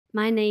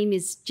My name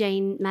is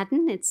Jane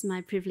Madden. It's my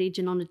privilege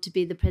and honour to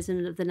be the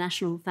president of the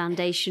National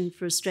Foundation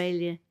for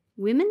Australia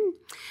Women,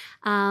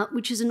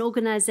 which is an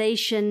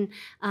organisation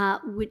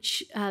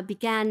which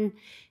began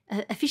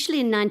officially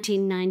in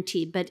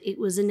 1990, but it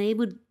was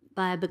enabled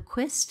by a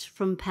bequest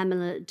from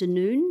Pamela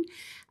Denoon.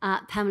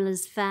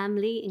 Pamela's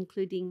family,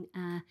 including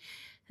her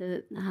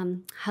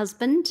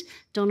husband,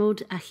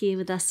 Donald, are here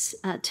with us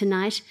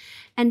tonight.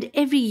 And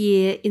every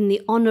year, in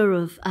the honour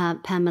of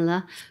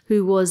Pamela,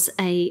 who was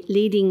a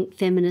leading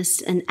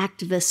feminist and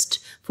activist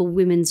for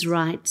women's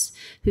rights,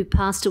 who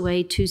passed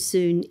away too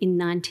soon in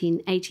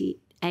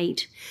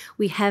 1988,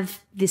 we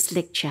have this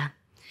lecture.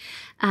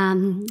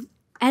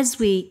 As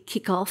we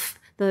kick off,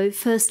 though,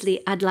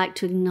 firstly, I'd like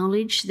to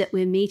acknowledge that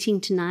we're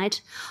meeting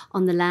tonight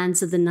on the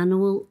lands of the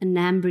Ngunnawal and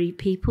Ngambri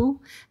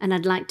people, and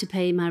I'd like to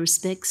pay my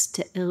respects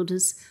to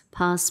elders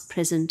past,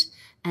 present,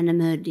 and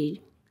emerging.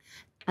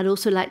 I'd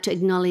also like to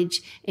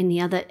acknowledge any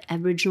other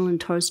Aboriginal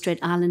and Torres Strait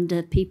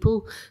Islander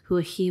people who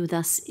are here with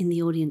us in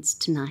the audience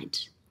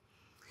tonight.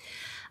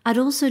 I'd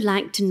also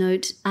like to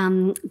note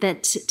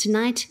that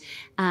tonight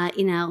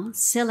in our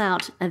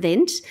sellout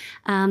event,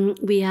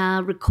 we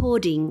are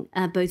recording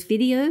both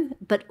video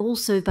but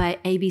also by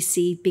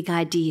ABC Big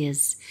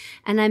Ideas.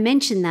 And I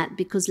mention that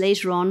because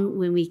later on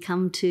when we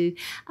come to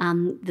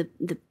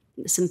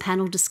some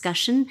panel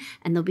discussion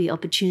and there'll be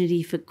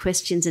opportunity for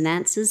questions and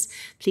answers,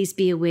 please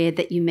be aware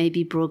that you may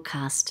be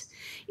broadcast.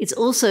 It's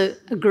also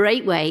a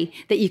great way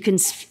that you can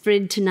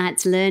spread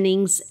tonight's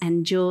learnings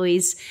and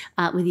joys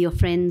with your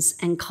friends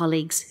and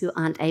colleagues who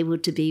aren't able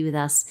to be with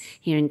us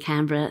here in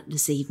Canberra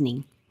this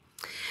evening.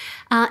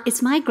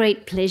 It's my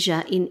great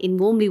pleasure in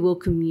warmly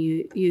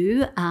welcoming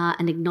you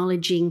and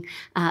acknowledging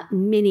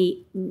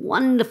many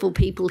wonderful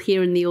people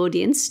here in the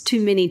audience,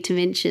 too many to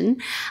mention,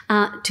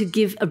 to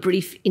give a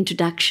brief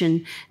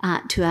introduction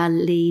to our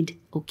lead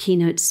or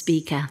keynote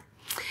speaker.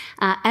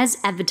 As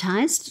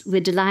advertised,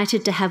 we're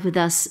delighted to have with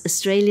us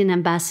Australian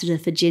Ambassador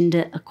for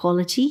Gender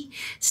Equality,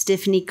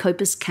 Stephanie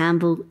Copus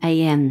Campbell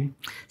AM.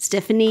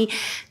 Stephanie,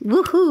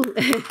 woohoo!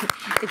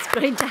 It's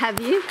great to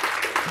have you.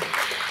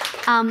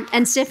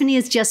 And Stephanie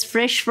is just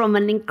fresh from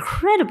an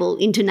incredible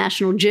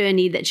international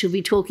journey that she'll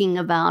be talking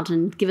about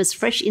and give us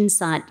fresh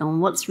insight on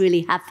what's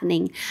really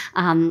happening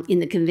in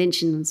the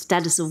Convention on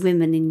Status of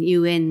Women in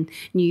UN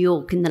New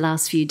York in the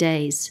last few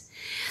days.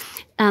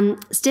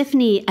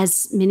 Stephanie,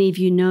 as many of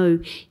you know,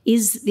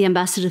 is the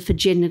Ambassador for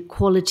Gender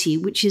Equality,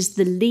 which is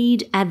the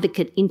lead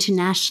advocate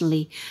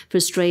internationally for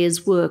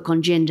Australia's work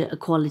on gender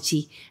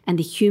equality and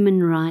the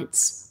human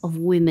rights of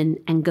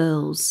women and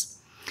girls.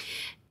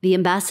 The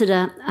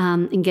Ambassador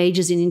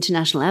engages in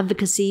international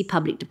advocacy,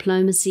 public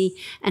diplomacy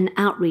and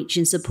outreach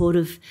in support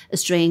of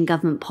Australian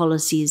government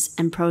policies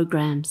and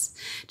programs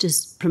to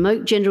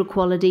promote gender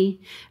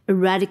equality,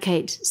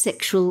 eradicate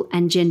sexual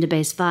and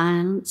gender-based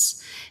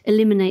violence,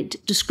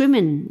 eliminate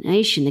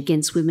discrimination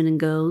against women and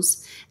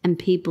girls and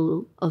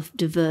people of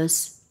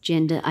diverse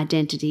gender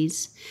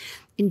identities,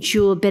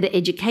 ensure better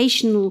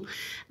educational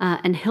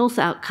and health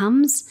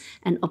outcomes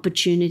and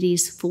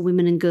opportunities for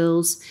women and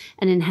girls,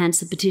 and enhance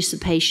the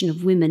participation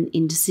of women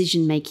in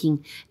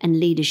decision-making and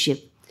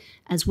leadership,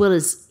 as well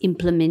as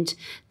implement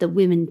the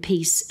Women,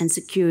 Peace and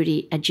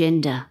Security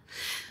agenda.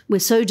 We're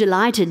so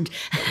delighted,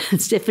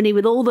 Stephanie,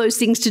 with all those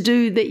things to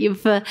do that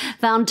you've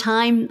found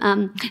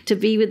time to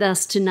be with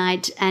us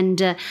tonight.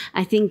 And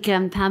I think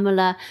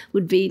Pamela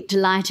would be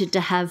delighted to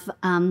have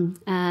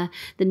the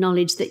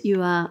knowledge that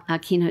you are our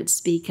keynote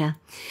speaker.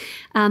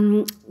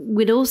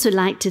 We'd also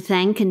like to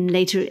thank, and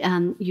later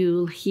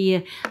you'll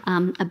hear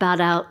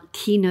about our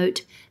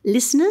keynote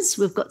listeners.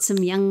 We've got some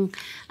young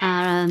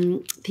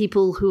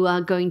people who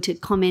are going to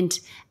comment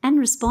and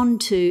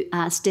respond to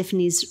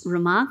Stephanie's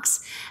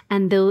remarks,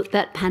 and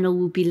that panel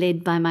will be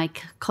led by my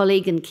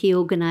colleague and key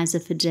organiser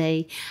for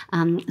today,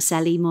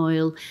 Sally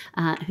Moyle,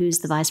 who's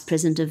the Vice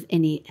President of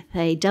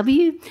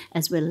NFAW,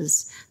 as well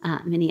as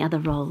many other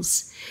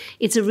roles.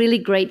 It's a really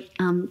great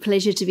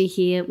pleasure to be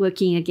here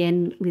working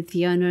again with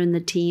Fiona and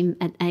the team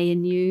at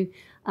ANU.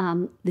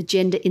 The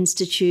Gender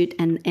Institute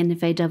and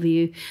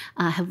NFAW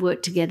have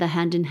worked together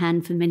hand in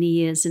hand for many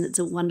years, and it's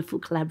a wonderful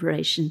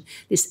collaboration,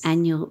 this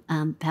annual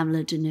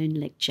Pamela Denoon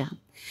Lecture.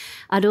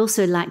 I'd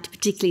also like to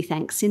particularly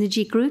thank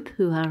Synergy Group,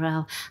 who are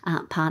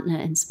our partner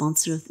and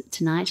sponsor of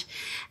tonight.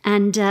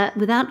 And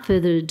without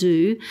further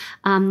ado,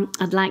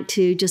 I'd like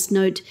to just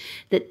note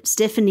that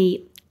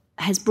Stephanie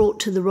has brought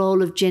to the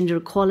role of gender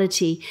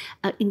equality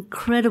an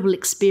incredible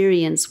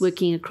experience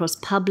working across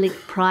public,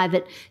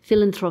 private,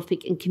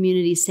 philanthropic and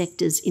community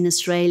sectors in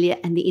Australia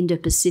and the Indo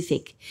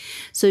Pacific.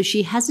 So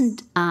she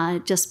hasn't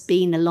just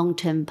been a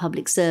long-term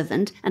public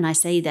servant, and I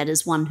say that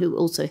as one who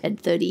also had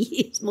 30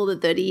 years, more than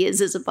 30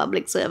 years as a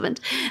public servant,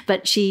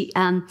 but she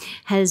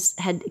has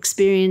had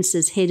experience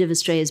as head of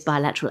Australia's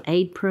bilateral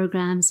aid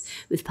programs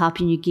with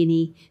Papua New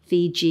Guinea,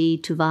 Fiji,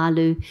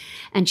 Tuvalu,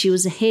 and she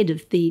was the head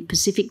of the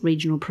Pacific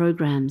regional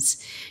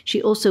programs.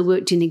 She also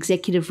worked in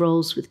executive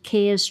roles with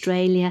CARE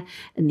Australia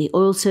and the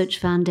Oil Search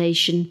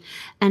Foundation,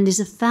 and is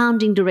a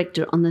founding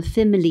director on the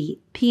Family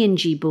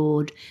PNG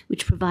board,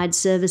 which provides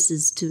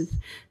services to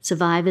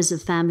survivors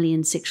of family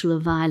and sexual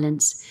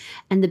violence,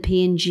 and the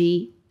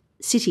PNG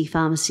City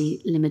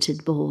Pharmacy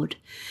Limited Board.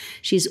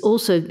 She's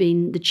also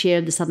been the chair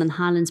of the Southern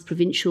Highlands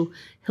Provincial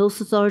Health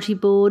Authority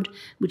Board,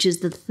 which is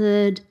the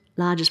third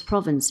largest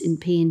province in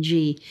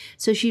PNG.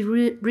 So she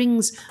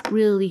brings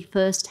really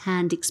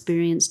first-hand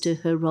experience to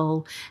her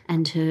role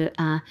and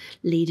her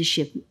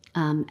leadership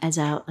as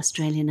our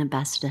Australian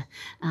ambassador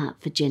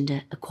for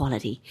gender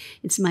equality.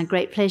 It's my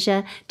great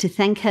pleasure to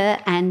thank her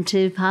and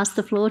to pass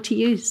the floor to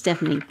you,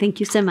 Stephanie.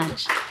 Thank you so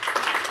much.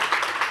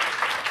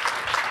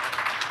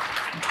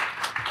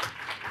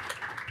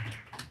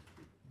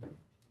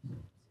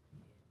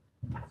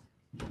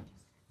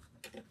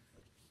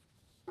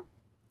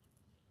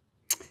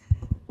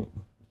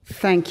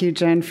 Thank you,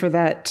 Jen, for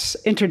that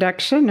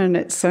introduction, and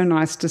it's so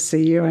nice to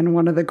see you. And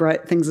one of the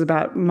great things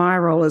about my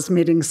role is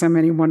meeting so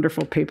many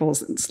wonderful people.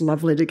 It's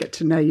lovely to get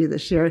to know you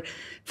this year.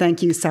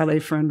 Thank you, Sally,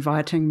 for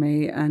inviting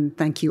me, and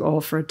thank you all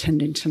for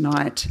attending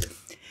tonight.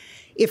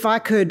 If I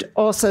could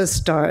also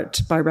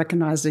start by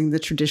recognising the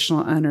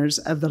traditional owners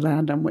of the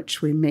land on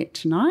which we meet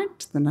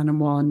tonight, the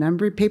Ngunnawal and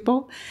Ngambri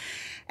people,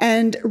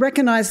 and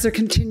recognise their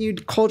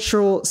continued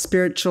cultural,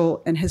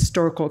 spiritual and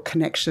historical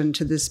connection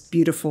to this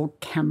beautiful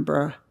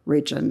Canberra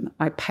region.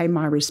 I pay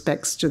my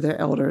respects to their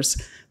elders,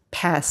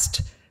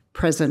 past,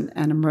 present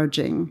and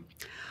emerging.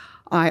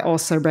 I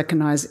also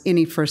recognise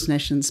any First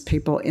Nations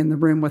people in the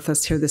room with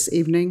us here this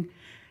evening,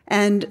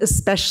 and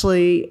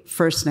especially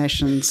First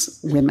Nations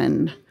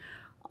women.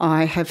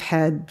 I have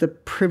had the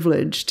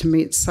privilege to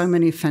meet so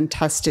many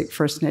fantastic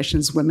First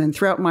Nations women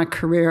throughout my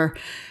career,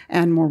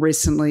 and more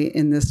recently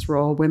in this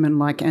role, women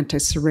like Auntie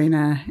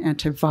Serena,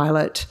 Auntie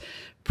Violet,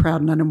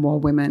 proud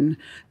Ngunnawal women,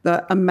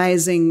 the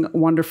amazing,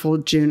 wonderful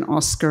June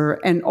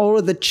Oscar, and all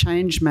of the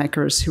change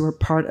makers who are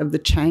part of the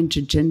change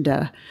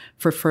agenda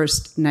for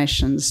First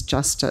Nations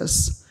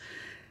justice.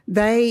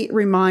 They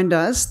remind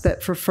us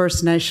that for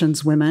First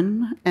Nations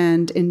women,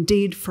 and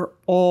indeed for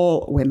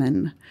all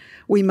women,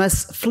 we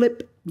must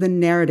flip the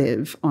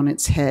narrative on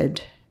its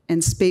head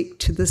and speak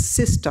to the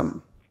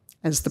system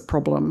as the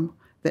problem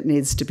that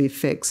needs to be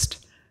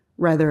fixed,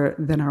 rather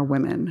than our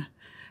women.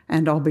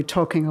 And I'll be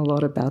talking a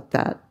lot about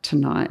that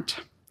tonight.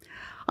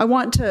 I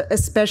want to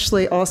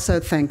especially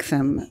also thank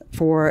them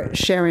for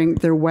sharing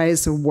their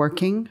ways of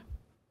working,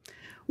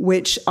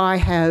 which I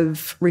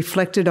have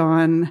reflected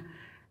on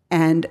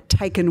and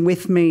taken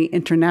with me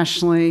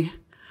internationally,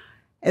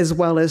 as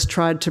well as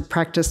tried to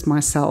practice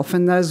myself.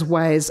 And those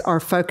ways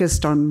are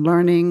focused on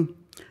learning,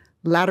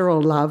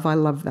 lateral love, I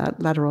love that,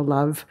 lateral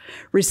love,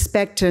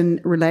 respect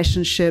in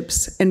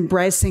relationships,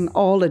 embracing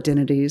all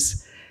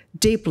identities,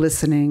 deep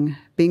listening,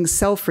 being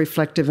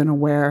self-reflective and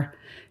aware,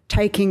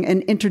 taking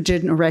an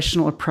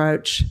intergenerational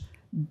approach,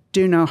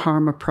 do no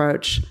harm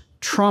approach,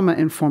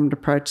 trauma-informed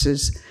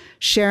approaches,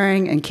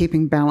 sharing and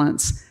keeping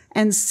balance,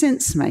 and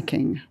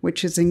sense-making,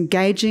 which is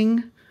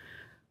engaging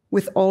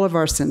with all of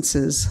our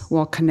senses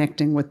while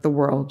connecting with the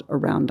world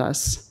around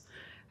us.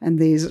 And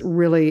these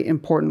really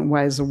important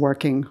ways of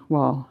working,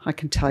 well, I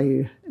can tell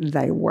you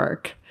they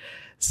work.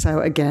 So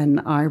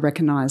again, I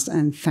recognise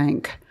and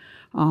thank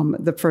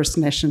the First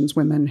Nations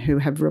women who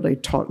have really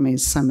taught me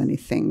so many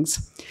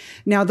things.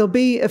 Now, there'll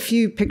be a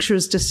few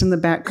pictures just in the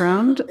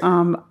background.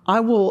 I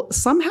will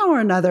somehow or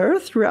another,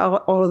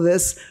 throughout all of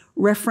this,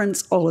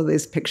 reference all of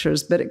these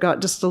pictures, but it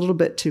got just a little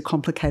bit too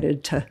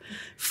complicated to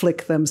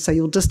flick them. So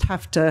you'll just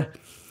have to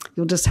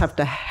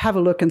have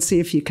a look and see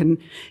if you can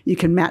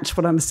match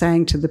what I'm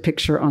saying to the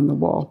picture on the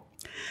wall.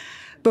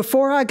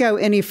 Before I go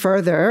any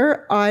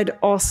further, I'd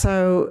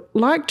also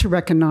like to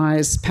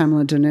recognise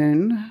Pamela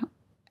Denoon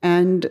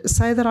and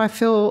say that I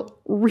feel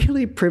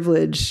really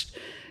privileged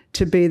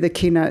to be the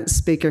keynote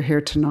speaker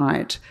here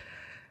tonight.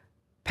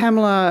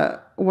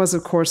 Pamela was,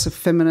 of course, a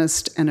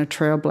feminist and a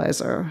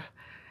trailblazer.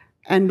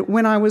 And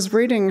when I was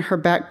reading her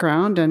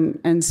background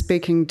and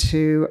speaking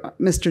to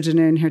Mr.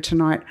 Denoon here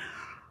tonight,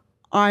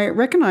 I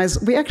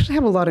recognise we actually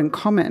have a lot in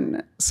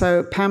common.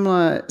 So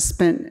Pamela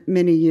spent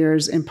many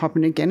years in Papua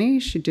New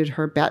Guinea. She did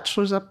her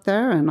bachelor's up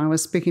there, and I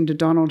was speaking to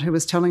Donald, who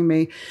was telling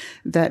me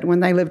that when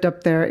they lived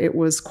up there, it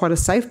was quite a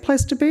safe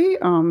place to be.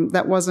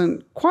 That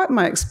wasn't quite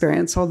my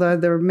experience, although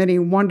there are many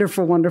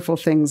wonderful, wonderful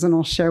things, and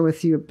I'll share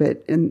with you a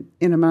bit in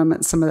a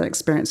moment some of that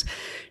experience.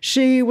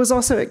 She was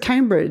also at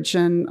Cambridge,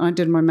 and I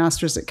did my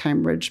master's at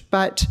Cambridge,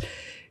 but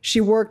she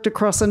worked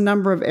across a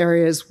number of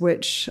areas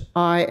which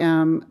I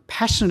am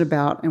passionate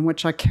about and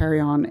which I carry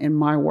on in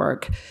my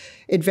work.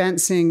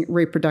 Advancing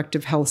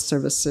reproductive health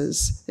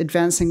services,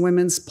 advancing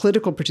women's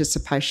political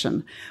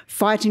participation,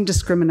 fighting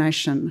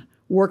discrimination,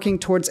 working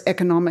towards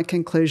economic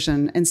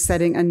inclusion, and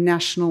setting a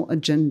national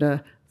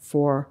agenda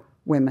for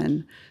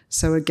women.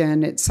 So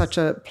again, it's such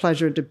a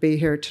pleasure to be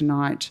here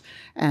tonight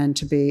and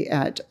to be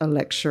at a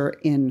lecture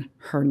in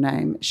her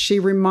name. She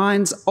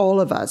reminds all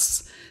of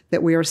us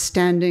that we are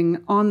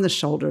standing on the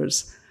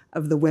shoulders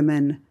of the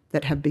women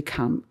that have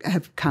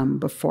come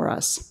before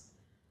us.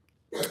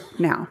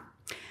 Now,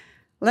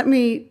 let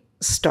me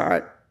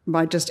start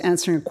by just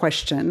answering a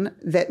question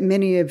that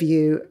many of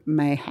you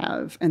may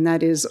have, and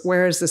that is,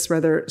 where is this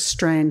rather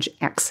strange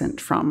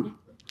accent from?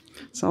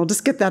 So I'll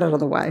just get that out of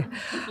the way.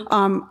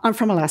 I'm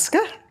from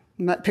Alaska.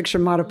 That picture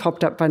might have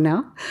popped up by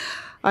now.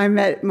 I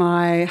met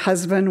my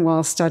husband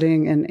while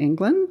studying in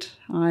England.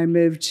 I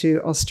moved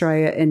to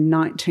Australia in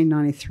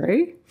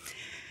 1993.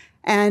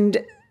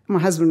 And my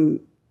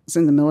husband was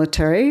in the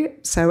military.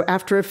 So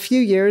after a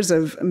few years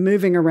of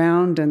moving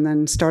around and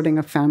then starting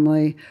a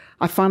family,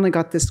 I finally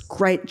got this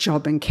great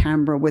job in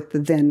Canberra with the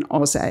then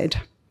AusAid.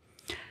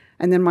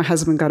 And then my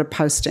husband got a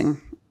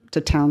posting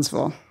to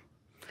Townsville.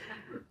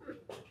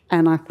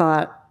 And I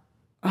thought,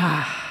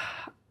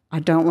 I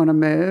don't want to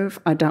move.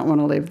 I don't want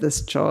to leave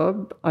this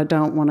job. I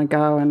don't want to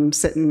go and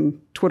sit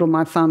and twiddle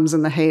my thumbs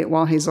in the heat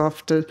while he's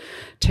off to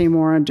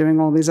Timor and doing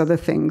all these other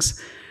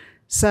things.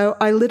 So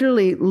I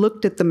literally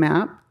looked at the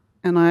map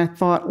and I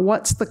thought,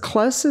 what's the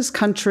closest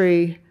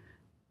country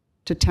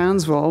to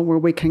Townsville where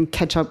we can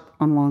catch up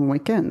on long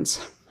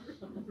weekends?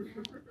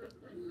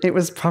 It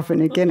was Papua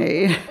New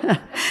Guinea.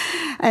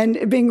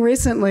 And being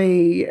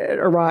recently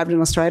arrived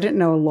in Australia, I didn't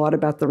know a lot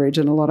about the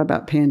region, a lot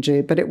about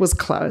PNG, but it was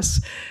close.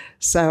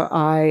 So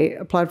I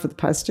applied for the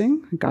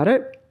posting, got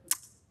it.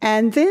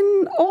 And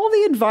then all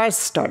the advice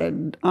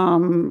started,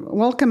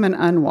 welcome and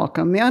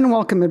unwelcome. The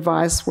unwelcome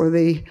advice were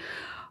the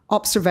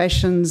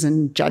observations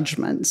and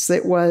judgments.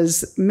 It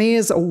was me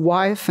as a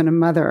wife and a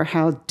mother,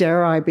 how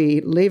dare I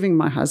be leaving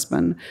my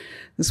husband?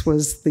 This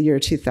was the year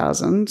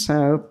 2000,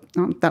 so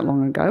not that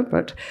long ago,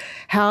 but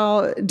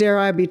how dare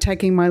I be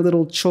taking my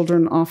little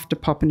children off to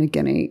Papua New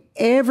Guinea?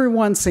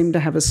 Everyone seemed to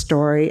have a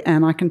story,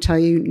 and I can tell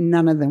you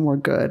none of them were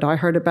good. I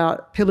heard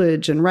about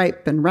pillage and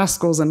rape and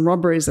rascals and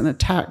robberies and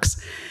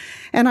attacks.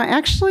 And I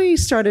actually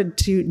started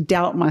to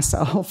doubt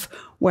myself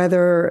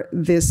whether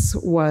this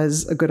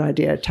was a good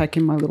idea,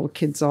 taking my little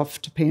kids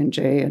off to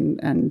PNG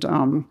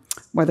and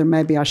whether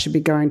maybe I should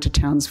be going to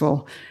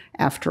Townsville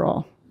after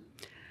all.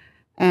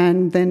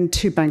 And then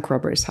 2 bank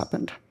robberies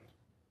happened.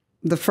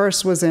 The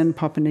first was in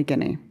Papua New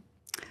Guinea.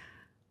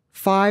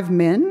 5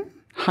 men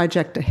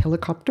hijacked a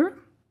helicopter.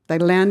 They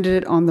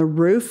landed it on the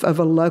roof of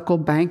a local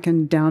bank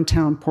in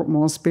downtown Port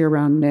Moresby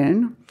around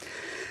noon.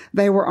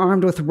 They were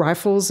armed with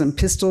rifles and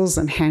pistols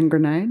and hand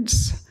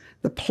grenades.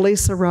 The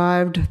police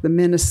arrived. The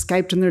men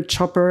escaped in their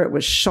chopper. It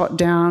was shot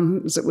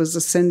down as it was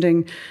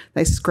ascending.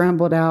 They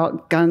scrambled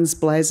out, guns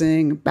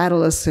blazing,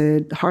 battle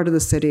ensued, heart of the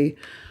city,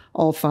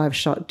 all 5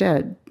 shot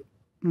dead.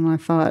 And I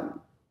thought,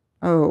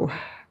 oh,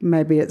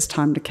 maybe it's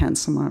time to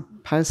cancel my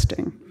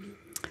posting.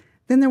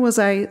 Then there was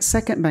a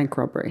second bank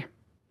robbery.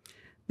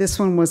 This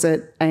one was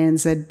at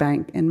ANZ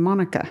Bank in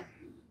Monica.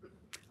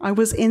 I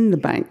was in the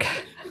bank.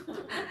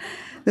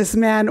 This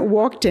man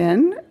walked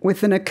in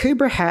with an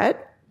Akuba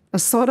hat, a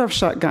sawed-off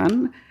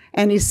shotgun,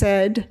 and he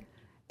said,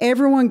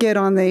 everyone get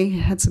on the,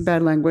 that's some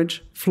bad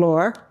language,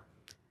 floor.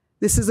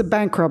 This is a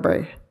bank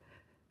robbery.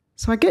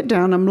 So I get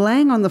down, I'm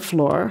laying on the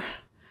floor,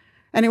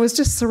 and it was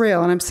just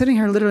surreal. And I'm sitting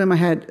here literally in my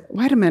head,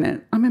 wait a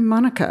minute, I'm in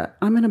Monica.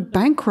 I'm in a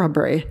bank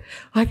robbery.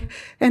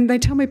 And they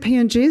tell me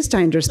PNG is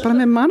dangerous, but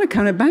I'm in Monica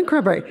in a bank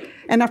robbery.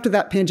 And after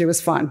that, PNG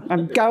was fine.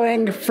 I'm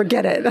going,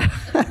 forget it.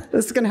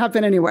 This can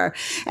happen anywhere.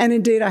 And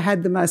indeed, I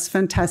had the most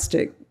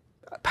fantastic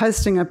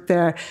posting up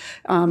there.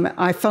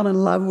 I fell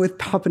in love with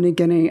Papua New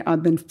Guinea.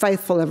 I've been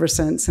faithful ever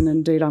since. And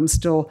indeed, I'm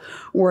still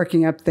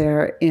working up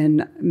there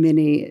in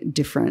many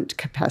different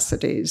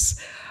capacities.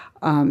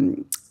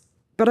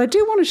 But I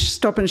do want to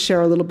stop and share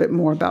a little bit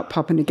more about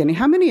Papua New Guinea.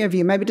 How many of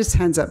you, maybe just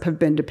hands up, have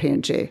been to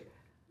PNG?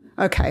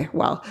 Okay,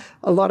 well,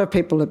 a lot of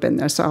people have been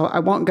there, so I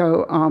won't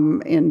go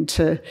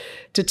into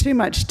too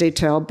much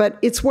detail, but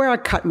it's where I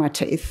cut my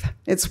teeth.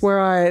 It's where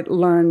I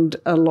learned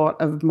a lot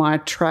of my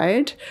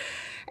trade.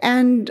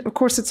 And, of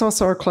course, it's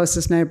also our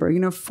closest neighbour.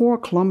 4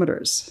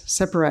 kilometres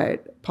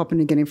separate Papua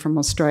New Guinea from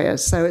Australia,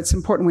 so it's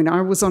important we know.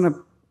 I was on a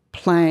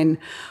plane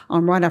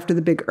right after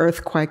the big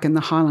earthquake in the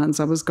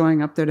highlands. I was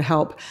going up there to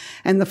help.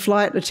 And the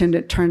flight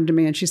attendant turned to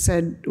me and she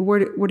said,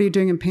 what are you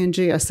doing in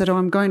PNG? I said,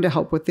 I'm going to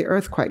help with the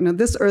earthquake. Now,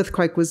 this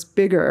earthquake was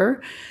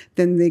bigger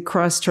than the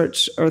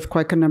Christchurch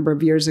earthquake a number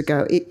of years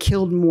ago. It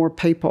killed more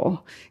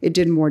people. It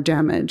did more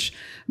damage.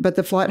 But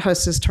the flight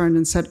hostess turned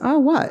and said, oh,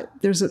 what?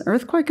 There's an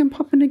earthquake in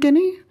Papua New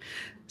Guinea?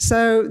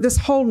 So this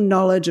whole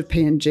knowledge of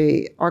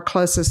PNG, our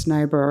closest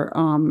neighbour,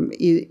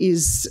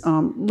 leaves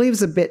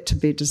a bit to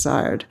be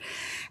desired.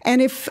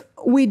 And if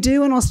we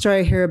do in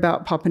Australia hear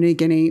about Papua New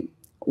Guinea,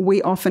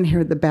 we often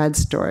hear the bad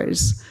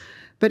stories.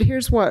 But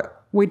here's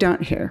what we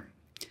don't hear.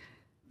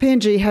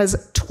 PNG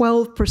has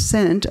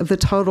 12% of the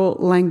total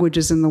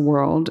languages in the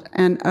world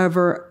and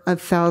over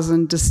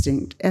 1,000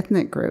 distinct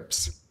ethnic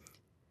groups.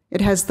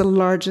 It has the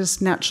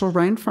largest natural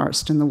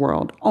rainforest in the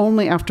world,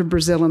 only after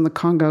Brazil and the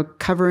Congo,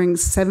 covering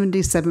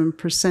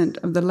 77%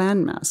 of the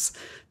landmass.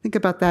 Think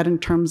about that in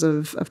terms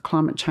of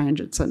climate change.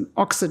 It's an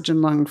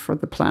oxygen lung for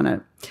the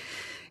planet.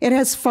 It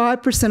has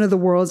 5% of the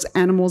world's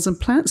animals and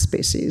plant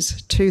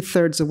species,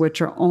 2/3 of which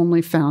are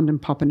only found in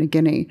Papua New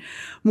Guinea.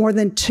 More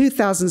than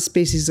 2,000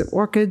 species of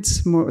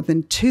orchids, more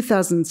than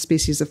 2,000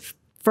 species of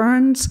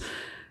ferns,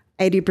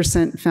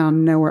 80%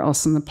 found nowhere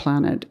else on the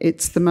planet.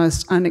 It's the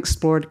most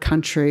unexplored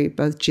country,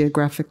 both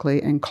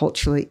geographically and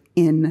culturally,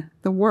 in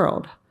the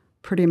world.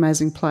 Pretty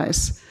amazing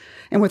place.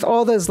 And with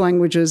all those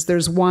languages,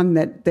 there's one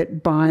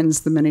that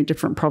binds the many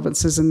different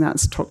provinces, and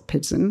that's Tok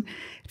Pisin.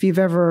 If you've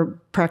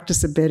ever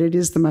practiced a bit, it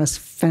is the most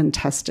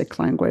fantastic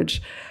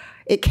language.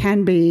 It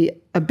can be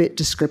a bit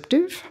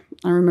descriptive.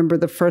 I remember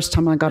the first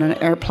time I got on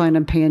an airplane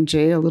in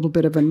PNG, a little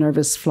bit of a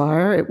nervous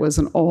flyer. It was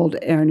an old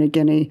Air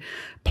Niugini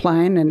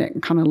plane, and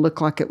it kind of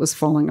looked like it was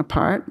falling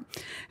apart.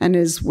 And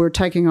as we're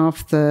taking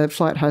off, the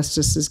flight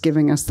hostess is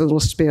giving us the little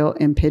spiel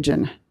in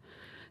Pidgin.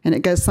 And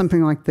it goes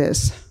something like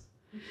this.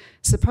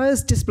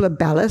 Suppose display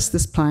ballast,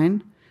 this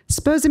plane.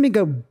 Suppose me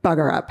go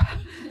bugger up.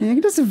 And you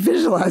can just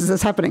visualize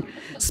this happening.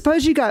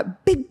 Suppose you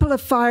got big pull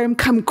of fire and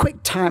come quick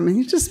time, and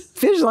you just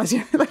visualize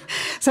it.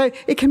 So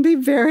it can be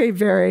very,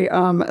 very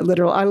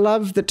literal. I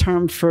love the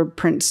term for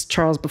Prince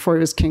Charles before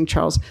he was King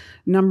Charles.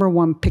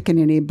 #1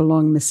 pickaninny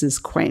belong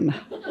Mrs. Queen.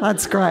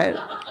 That's great.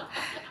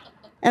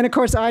 And of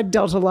course, I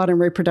dealt a lot in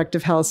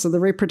reproductive health, so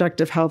the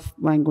reproductive health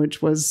language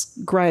was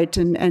great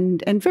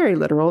and very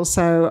literal.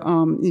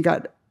 So you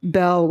got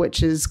bell,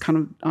 which is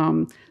kind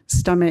of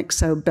stomach,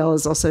 so bell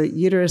is also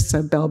uterus,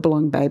 so bell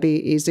belong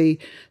baby, easy.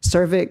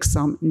 Cervix,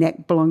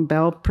 neck belong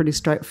bell, pretty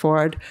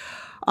straightforward.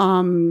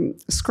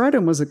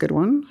 Scrotum was a good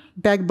one.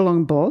 Bag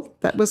belong ball,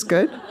 that was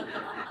good.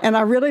 And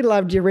I really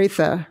loved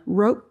urethra.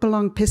 Rope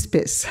belong piss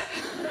piss.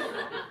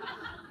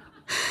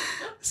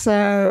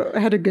 So I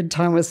had a good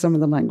time with some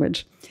of the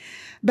language.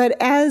 But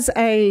as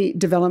a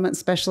development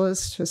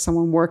specialist, as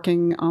someone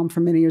working for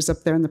many years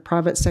up there in the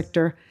private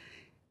sector,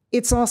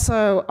 it's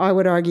also, I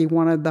would argue,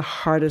 one of the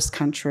hardest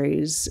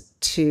countries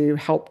to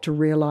help to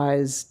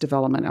realize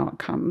development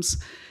outcomes.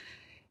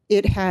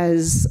 It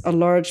has a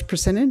large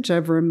percentage,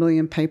 over 1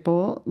 million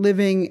people,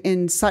 living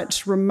in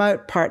such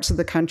remote parts of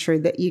the country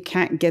that you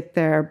can't get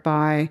there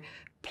by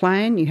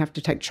plane. You have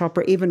to take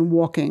chopper, even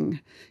walking,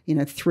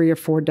 3 or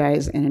 4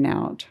 days in and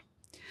out.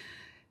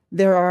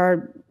 There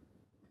are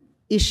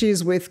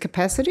issues with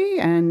capacity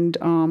and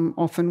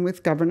often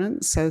with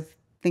governance, so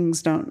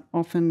things don't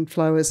often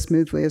flow as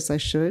smoothly as they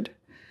should.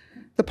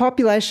 The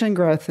population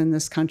growth in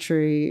this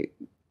country,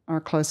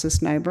 our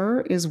closest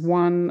neighbour, is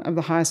one of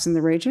the highest in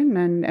the region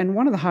and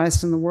one of the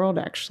highest in the world,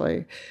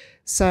 actually.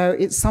 So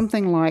it's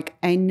something like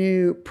a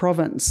new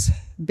province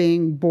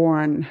being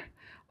born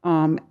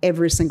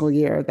every single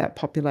year, that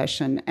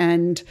population.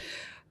 And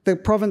the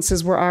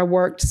provinces where I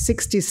worked,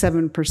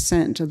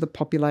 67% of the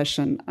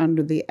population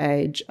under the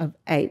age of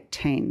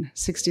 18,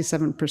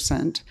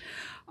 67%.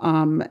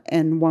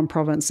 In one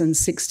province and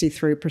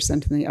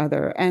 63% in the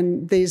other.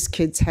 And these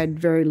kids had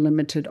very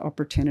limited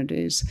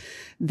opportunities.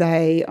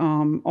 They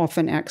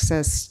often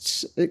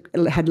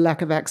had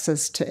lack of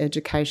access to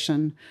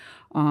education,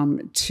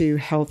 to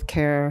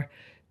healthcare,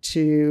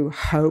 to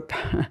hope,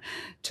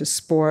 to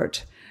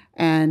sport,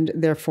 and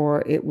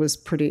therefore it was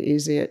pretty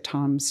easy at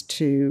times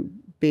to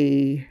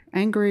be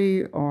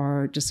angry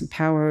or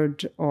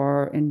disempowered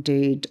or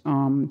indeed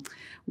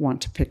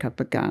want to pick up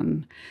a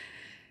gun.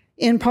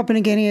 In Papua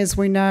New Guinea, as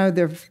we know,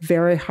 there are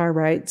very high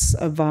rates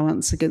of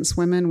violence against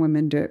women.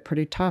 Women do it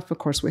pretty tough. Of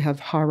course, we have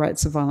high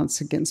rates of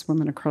violence against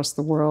women across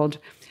the world.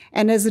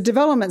 And as a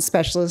development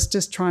specialist,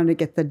 just trying to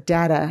get the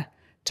data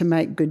to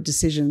make good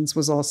decisions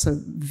was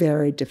also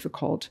very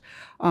difficult.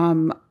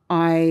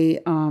 I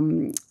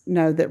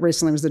know that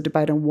recently was a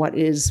debate on what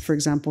is, for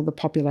example, the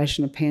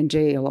population of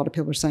PNG. A lot of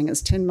people are saying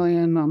it's 10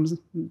 million.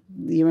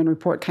 The UN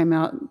report came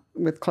out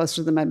with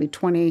closer to maybe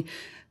 20.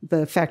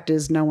 The fact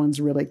is no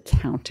one's really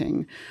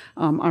counting.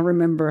 I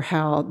remember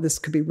how this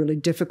could be really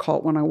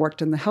difficult when I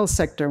worked in the health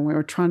sector and we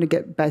were trying to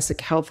get basic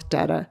health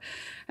data.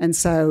 And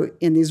so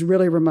in these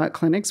really remote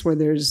clinics where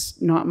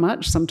there's not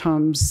much,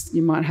 sometimes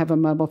you might have a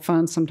mobile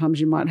phone,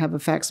 sometimes you might have a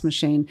fax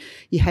machine.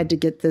 You had to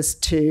get this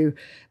to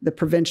the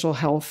provincial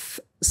health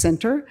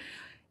center.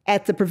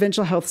 At the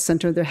provincial health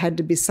center, there had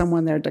to be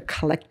someone there to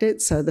collect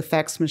it. So the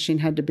fax machine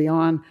had to be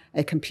on,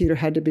 a computer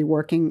had to be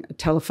working, a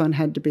telephone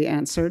had to be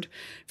answered.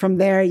 From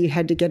there, you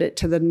had to get it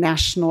to the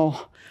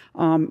national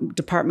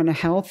Department of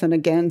Health. And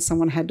again,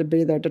 someone had to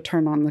be there to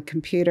turn on the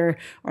computer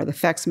or the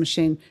fax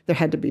machine. There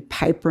had to be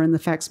paper in the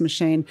fax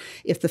machine.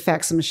 If the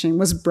fax machine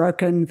was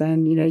broken,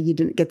 then you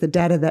didn't get the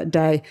data that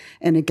day.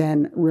 And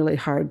again, really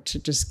hard to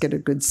just get a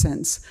good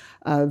sense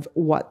of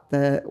what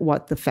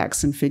the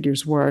facts and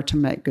figures were to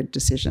make good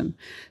decision.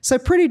 So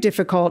pretty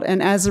difficult.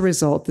 And as a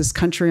result, this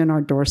country on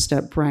our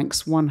doorstep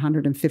ranks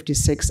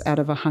 156 out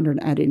of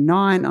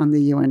 189 on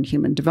the UN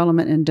Human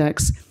Development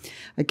Index.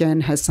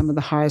 Again, has some of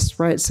the highest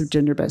rates of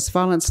gender-based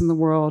violence in the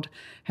world,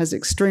 has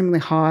extremely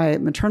high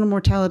maternal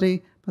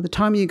mortality. By the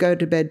time you go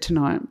to bed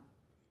tonight,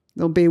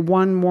 There'll be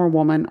one more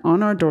woman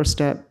on our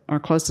doorstep, our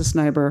closest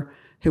neighbor,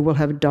 who will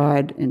have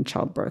died in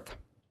childbirth.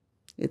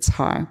 It's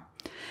high.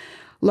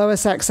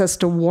 Lowest access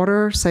to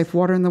water, safe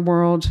water in the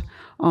world.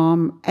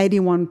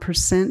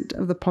 81%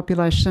 of the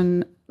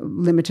population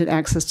limited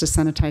access to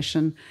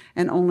sanitation,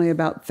 and only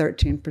about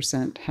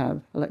 13%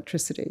 have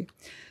electricity.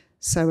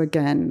 So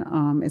again,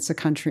 it's a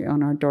country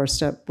on our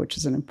doorstep, which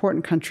is an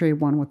important country,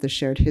 one with a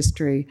shared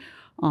history,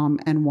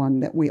 and one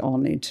that we all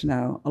need to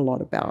know a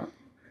lot about.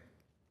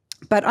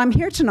 But I'm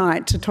here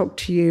tonight to talk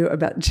to you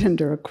about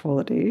gender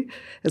equality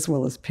as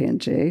well as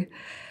PNG.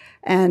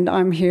 And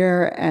I'm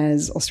here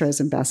as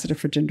Australia's ambassador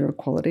for gender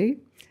equality.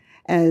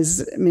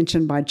 As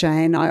mentioned by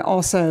Jane, I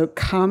also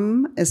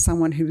come as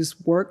someone who's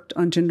worked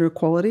on gender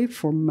equality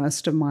for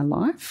most of my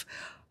life,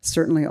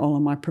 certainly all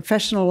of my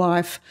professional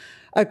life,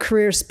 a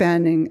career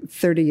spanning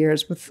 30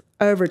 years with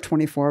over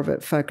 24 of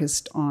it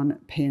focused on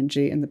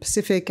PNG in the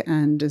Pacific.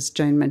 And as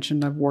Jane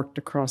mentioned, I've worked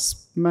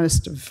across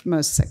most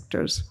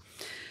sectors.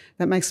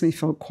 That makes me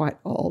feel quite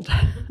old.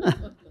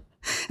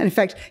 And in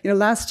fact,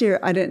 last year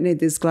I didn't need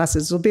these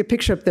glasses. There'll be a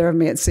picture up there of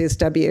me at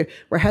CSW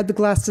where I had the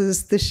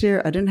glasses this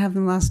year. I didn't have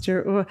them last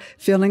year.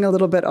 Feeling a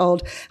little bit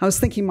old. I was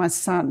thinking my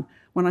son,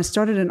 when I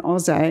started in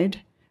AusAid,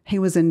 he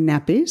was in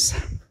nappies.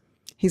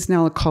 He's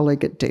now a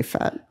colleague at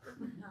DFAT.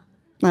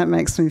 That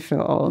makes me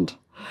feel old.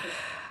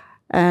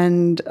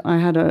 And I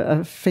had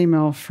a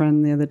female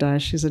friend the other day.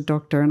 She's a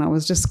doctor, and I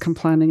was just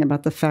complaining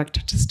about the fact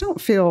I just don't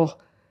feel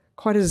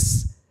quite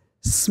as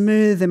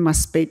smooth in my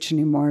speech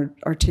anymore,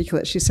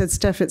 articulate. She said,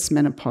 Steph, it's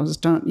menopause.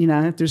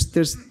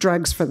 There's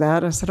drugs for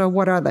that. I said, oh,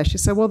 what are they? She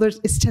said, well,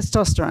 it's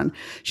testosterone.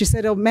 She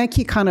said, it'll make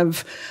you kind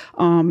of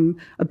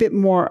a bit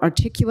more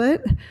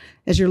articulate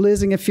as you're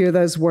losing a few of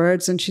those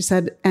words. And she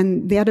said,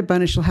 and the added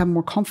bonus, you'll have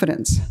more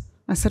confidence.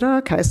 I said, oh,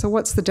 okay, so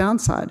what's the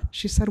downside?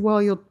 She said,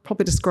 well, you'll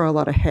probably just grow a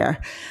lot of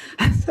hair.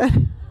 I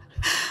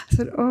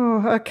said,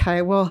 oh,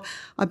 okay, well,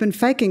 I've been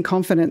faking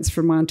confidence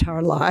for my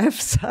entire life,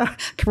 so I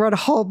wrote a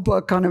whole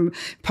book on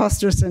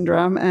imposter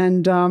syndrome,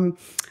 and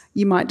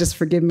you might just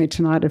forgive me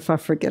tonight if I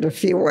forget a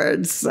few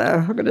words, so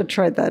I'm going to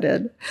trade that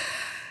in.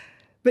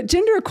 But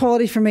gender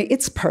equality for me,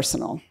 it's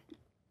personal.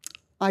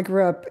 I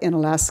grew up in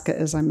Alaska,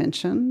 as I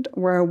mentioned,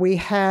 where we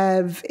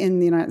have, in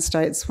the United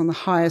States, one of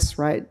the highest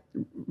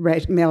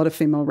male to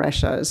female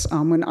ratios.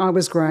 When I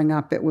was growing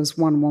up, it was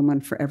one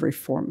woman for every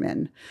 4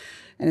 men.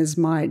 And as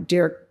my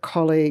dear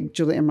colleague,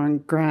 Julie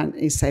Imran Grant,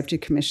 East Safety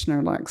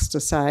Commissioner, likes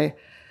to say,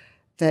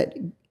 that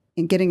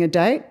in getting a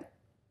date,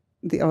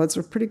 the odds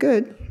were pretty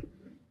good,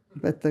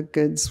 but the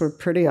goods were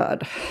pretty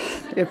odd.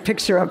 A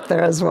picture up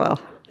there as well.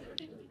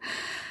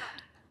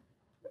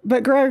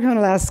 But growing up in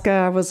Alaska,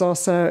 I was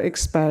also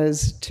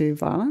exposed to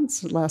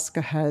violence.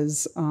 Alaska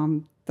has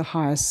the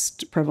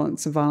highest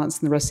prevalence of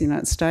violence in the rest of the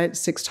United States,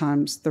 6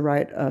 times the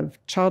rate of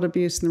child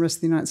abuse in the rest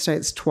of the United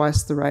States,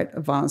 twice the rate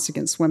of violence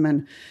against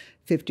women.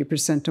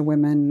 50% of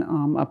women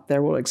up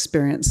there will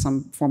experience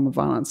some form of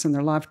violence in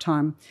their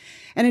lifetime.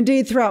 And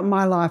indeed, throughout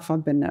my life,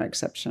 I've been no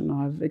exception.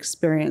 I've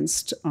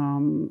experienced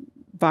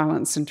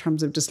violence in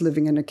terms of just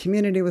living in a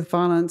community with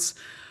violence.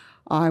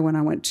 When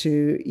I went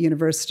to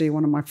university,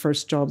 one of my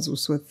first jobs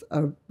was with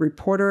a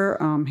reporter.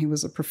 He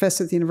was a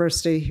professor at the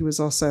university. He was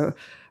also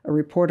a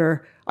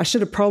reporter. I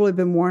should have probably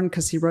been warned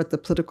because he wrote the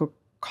political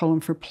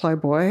column for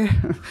Playboy,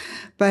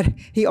 but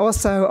he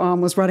also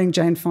was writing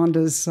Jane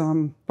Fonda's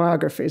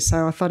biography,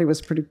 so I thought he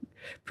was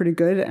pretty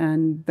good,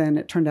 and then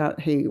it turned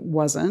out he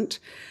wasn't,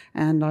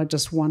 and I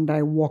just one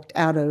day walked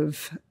out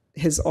of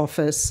his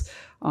office,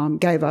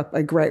 gave up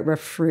a great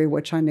referee,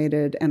 which I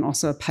needed, and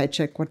also a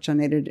paycheck, which I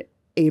needed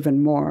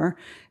even more,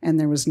 and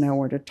there was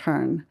nowhere to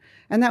turn.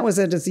 And that was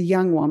it as a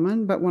young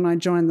woman, but when I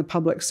joined the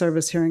public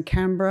service here in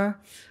Canberra,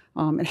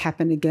 it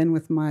happened again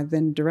with my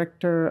then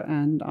director,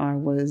 and I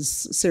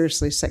was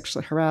seriously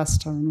sexually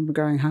harassed. I remember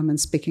going home and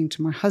speaking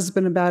to my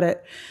husband about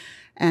it,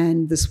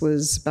 and this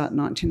was about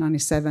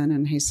 1997,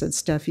 and he said,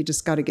 Steph, you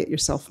just got to get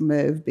yourself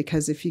moved,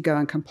 because if you go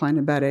and complain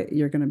about it,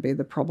 you're going to be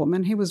the problem.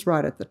 And he was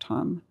right at the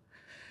time.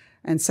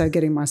 And so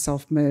getting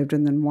myself moved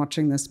and then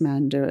watching this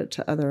man do it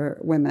to other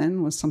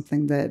women was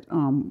something that,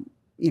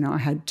 I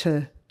had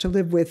to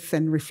live with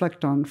and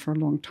reflect on for a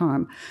long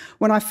time.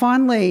 When I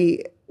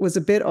finally was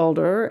a bit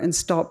older and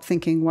stopped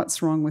thinking,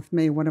 what's wrong with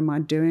me? What am I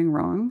doing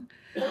wrong?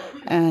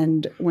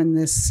 And when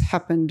this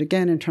happened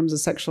again in terms of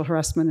sexual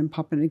harassment in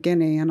Papua New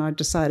Guinea, and I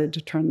decided to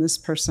turn this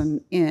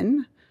person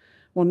in,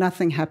 well,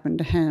 nothing happened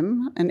to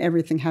him and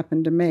everything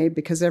happened to me,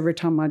 because every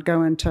time I'd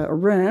go into a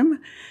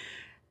room,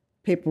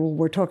 people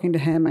were talking to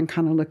him and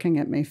kind of looking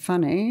at me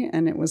funny,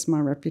 and it was my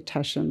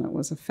reputation that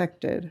was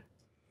affected.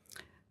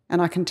 And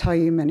I can tell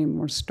you many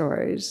more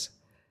stories.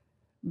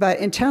 But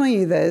in telling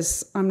you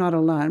this, I'm not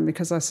alone,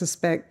 because I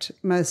suspect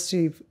most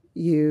of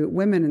you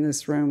women in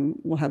this room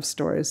will have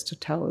stories to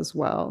tell as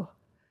well.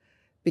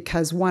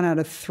 Because 1 out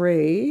of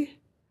 3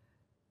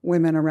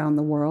 women around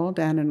the world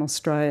and in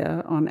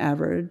Australia, on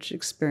average,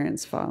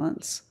 experience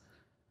violence.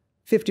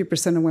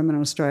 50% of women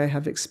in Australia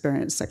have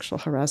experienced sexual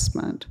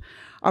harassment.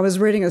 I was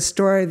reading a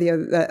story,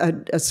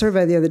 a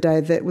survey the other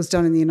day that was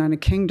done in the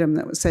United Kingdom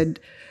that said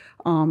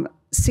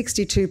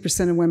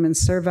 62% of women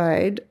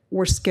surveyed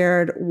were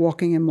scared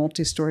walking in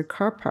multi-story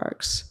car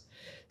parks.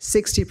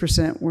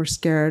 60% were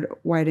scared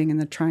waiting in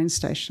the train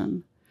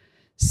station.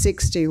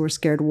 60% were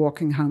scared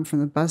walking home from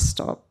the bus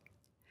stop.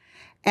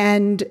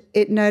 And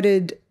it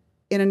noted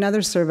in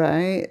another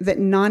survey that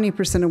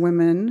 90% of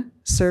women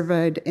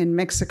surveyed in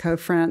Mexico,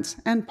 France,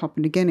 and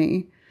Papua New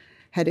Guinea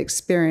had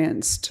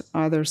experienced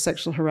either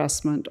sexual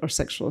harassment or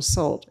sexual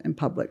assault in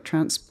public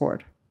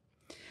transport.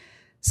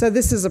 So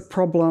this is a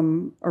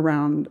problem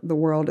around the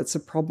world. It's a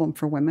problem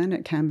for women.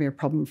 It can be a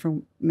problem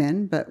for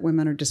men, but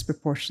women are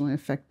disproportionately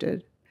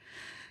affected.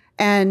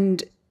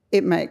 And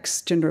it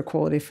makes gender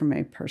equality for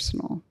me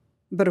personal.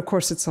 But of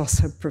course, it's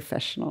also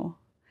professional.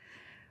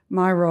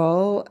 My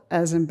role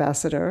as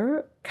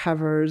ambassador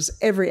covers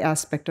every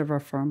aspect of our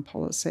foreign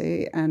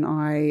policy, and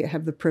I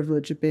have the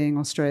privilege of being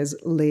Australia's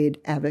lead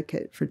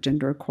advocate for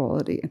gender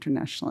equality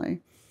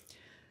internationally.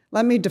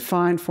 Let me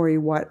define for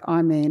you what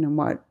I mean and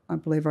what I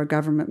believe our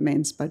government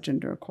means by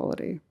gender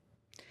equality.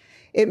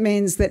 It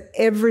means that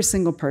every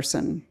single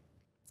person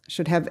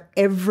should have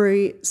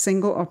every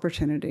single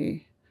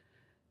opportunity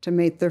to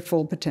meet their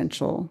full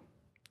potential,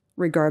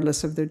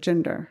 regardless of their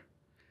gender.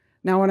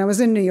 Now, when I was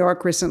in New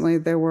York recently,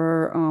 there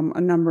were a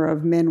number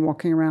of men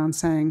walking around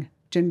saying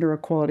gender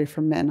equality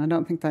for men. I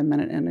don't think they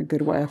meant it in a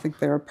good way. I think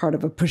they're part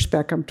of a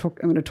pushback I'm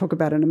going to talk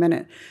about in a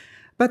minute.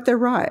 But they're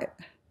right.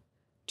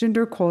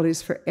 Gender equality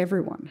is for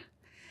everyone.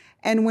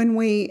 And when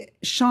we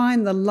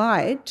shine the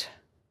light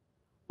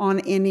on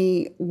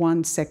any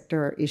one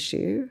sector or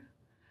issue,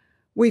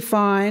 we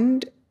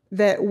find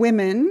that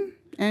women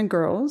and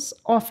girls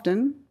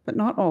often, but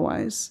not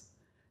always,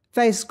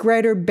 face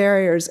greater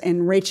barriers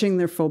in reaching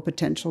their full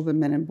potential than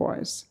men and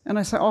boys. And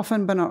I say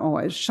often, but not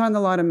always. Shine the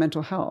light on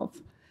mental health.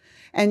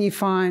 And you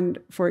find,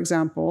 for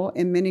example,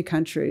 in many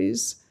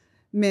countries,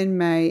 men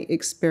may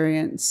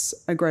experience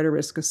a greater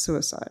risk of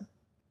suicide.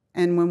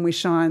 And when we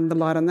shine the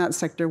light on that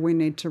sector, we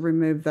need to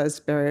remove those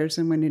barriers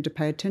and we need to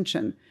pay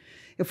attention.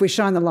 If we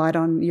shine the light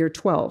on year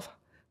 12,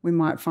 we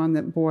might find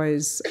that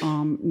boys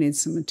need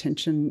some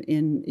attention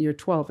in year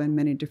 12 in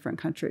many different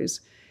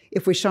countries.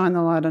 If we shine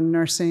the light on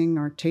nursing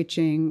or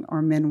teaching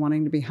or men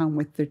wanting to be home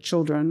with their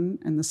children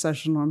and the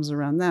social norms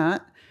around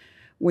that,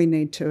 we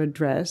need to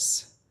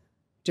address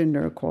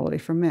gender equality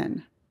for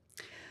men.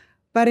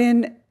 But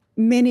in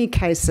many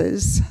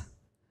cases,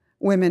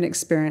 women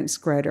experience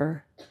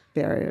greater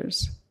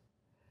barriers.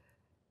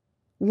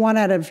 1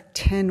 out of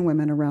 10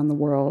 women around the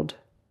world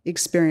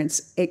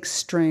experience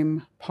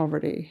extreme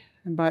poverty.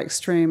 And by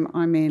extreme,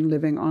 I mean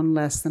living on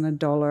less than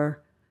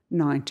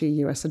 $1.90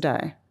 US a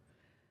day.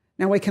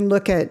 Now, we can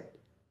look at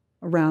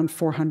around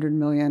 400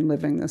 million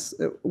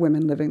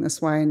women living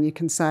this way, and you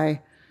can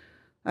say,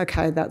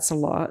 okay, that's a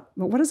lot.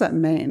 But what does that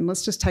mean?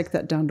 Let's just take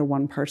that down to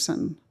one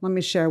person. Let me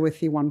share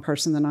with you one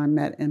person that I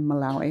met in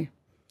Malawi.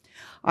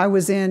 I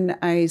was in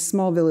a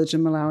small village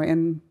in Malawi,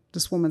 and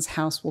this woman's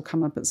house will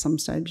come up at some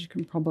stage. You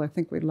can probably, I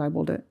think we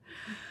labeled it.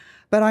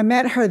 But I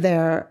met her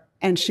there,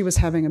 and she was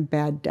having a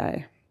bad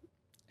day.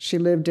 She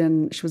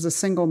was a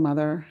single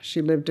mother.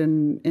 She lived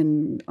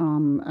in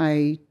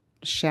a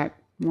shack,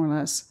 more or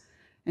less,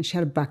 and she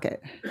had a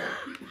bucket.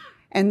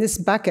 And this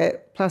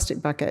bucket,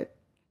 plastic bucket,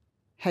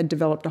 had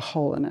developed a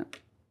hole in it.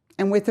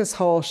 And with this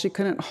hole, she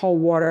couldn't hold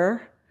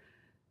water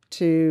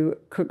to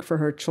cook for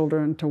her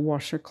children, to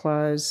wash her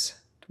clothes,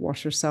 to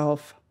wash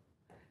herself.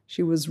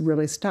 She was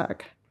really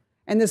stuck.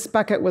 And this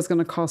bucket was going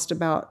to cost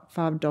about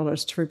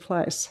 $5 to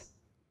replace.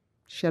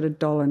 She had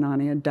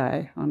 $1.90 a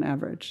day on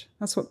average.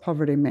 That's what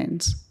poverty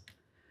means.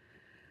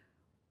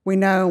 We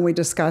know and we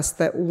discussed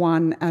that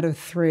 1 out of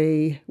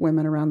 3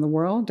 women around the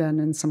world, and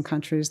in some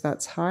countries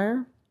that's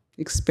higher,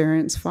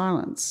 experience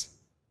violence.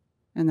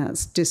 And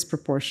that's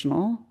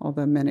disproportional,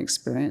 although men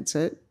experience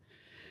it,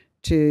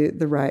 to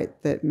the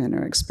rate that men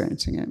are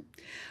experiencing it.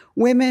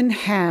 Women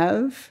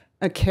have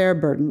a care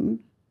burden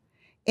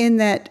in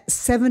that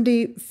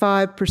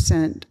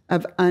 75%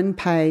 of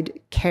unpaid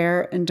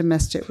care and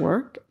domestic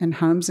work in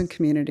homes and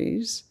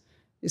communities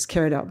is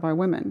carried out by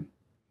women.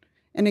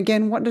 And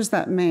again, what does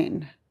that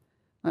mean?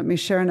 Let me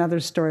share another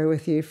story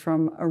with you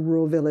from a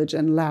rural village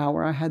in Laos,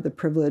 where I had the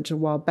privilege a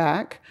while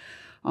back,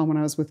 when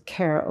I was with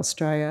CARE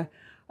Australia,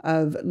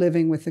 of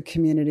living with the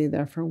community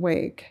there for a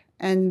week.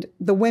 And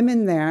the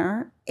women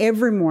there,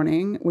 every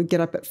morning, would get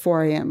up at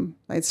 4 a.m.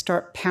 They'd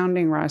start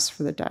pounding rice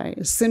for the day.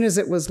 As soon as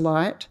it was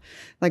light,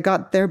 they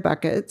got their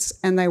buckets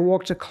and they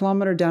walked a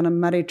kilometre down a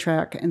muddy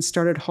track and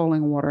started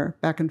hauling water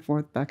back and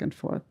forth, back and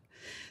forth.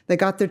 They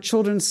got their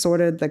children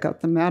sorted, they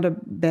got them out of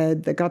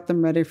bed, they got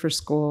them ready for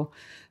school.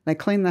 They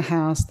cleaned the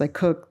house, they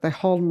cooked, they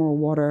hauled more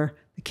water.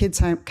 The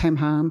kids came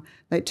home,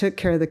 they took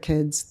care of the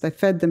kids, they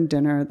fed them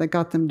dinner, they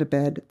got them to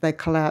bed, they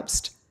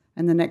collapsed,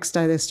 and the next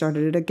day they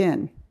started it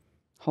again.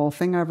 Whole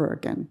thing over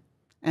again.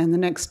 And the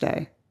next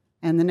day,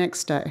 and the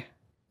next day,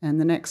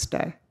 and the next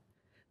day.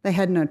 They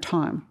had no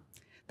time.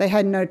 They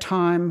had no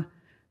time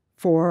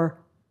for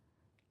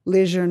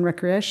leisure and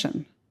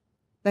recreation.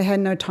 They had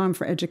no time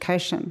for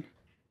education.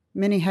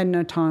 Many had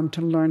no time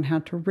to learn how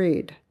to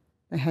read.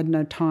 They had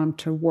no time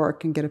to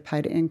work and get a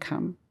paid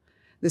income.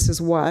 this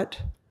is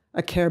what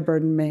a care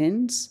burden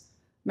means,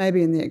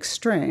 maybe in the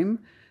extreme,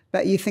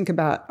 but you think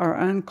about our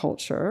own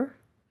culture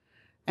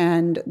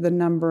and the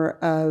number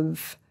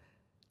of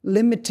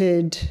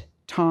limited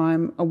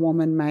time a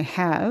woman may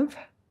have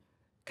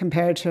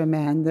compared to a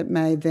man that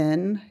may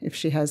then, if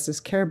she has this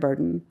care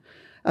burden,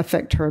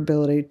 affect her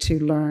ability to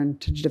learn,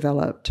 to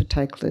develop, to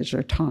take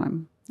leisure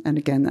time. And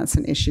again, that's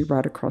an issue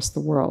right across the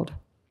world.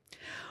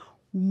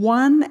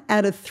 1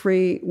 out of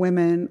 3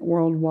 women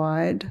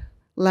worldwide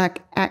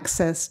lack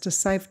access to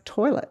safe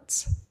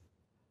toilets.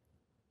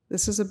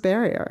 This is a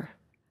barrier.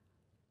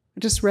 I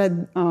just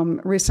read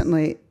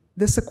recently,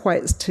 this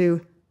equates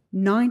to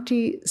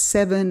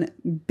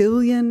 97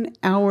 billion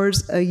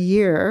hours a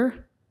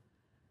year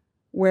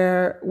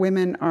where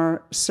women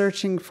are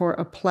searching for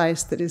a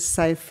place that is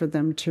safe for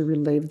them to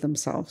relieve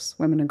themselves,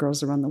 women and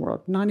girls around the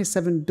world.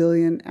 97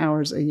 billion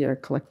hours a year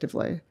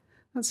collectively.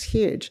 That's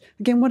huge.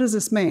 Again, what does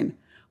this mean?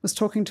 I was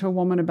talking to a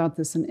woman about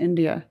this in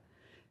India.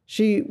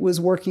 She was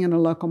working in a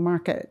local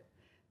market.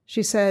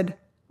 She said,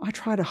 I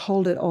try to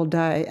hold it all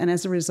day, and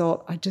as a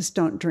result, I just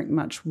don't drink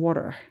much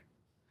water.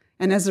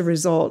 And as a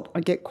result, I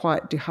get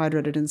quite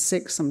dehydrated and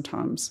sick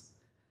sometimes.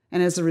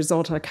 And as a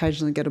result, I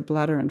occasionally get a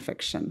bladder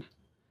infection.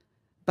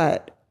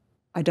 But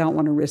I don't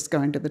want to risk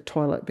going to the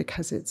toilet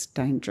because it's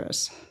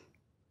dangerous.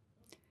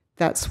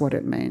 That's what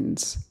it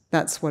means.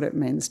 That's what it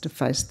means to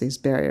face these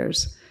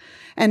barriers.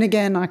 And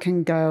again, I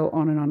can go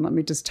on and on. Let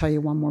me just tell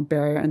you one more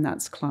barrier, and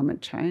that's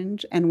climate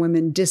change. And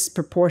women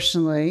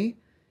disproportionately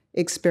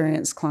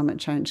experience climate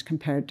change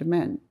compared to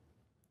men.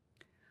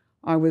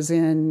 I was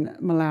in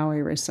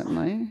Malawi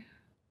recently,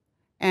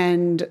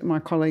 and my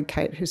colleague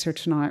Kate, who's here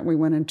tonight, we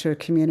went into a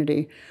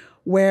community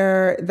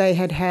where they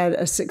had had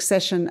a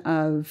succession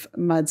of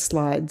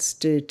mudslides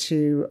due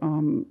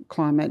to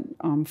climate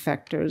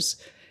factors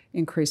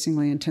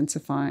increasingly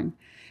intensifying.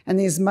 And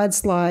these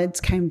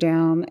mudslides came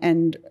down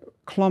and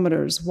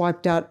kilometres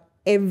wiped out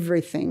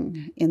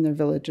everything in their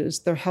villages,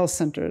 their health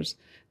centres,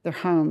 their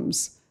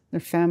homes, their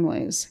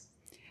families.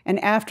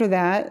 And after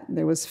that,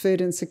 there was food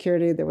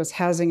insecurity, there was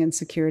housing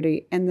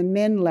insecurity, and the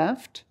men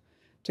left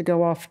to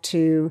go off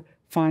to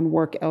find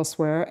work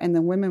elsewhere, and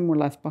the women were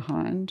left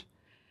behind.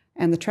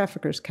 And the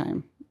traffickers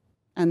came,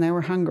 and they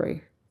were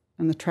hungry.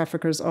 And the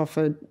traffickers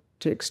offered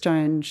to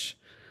exchange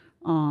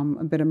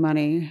a bit of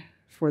money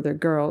for their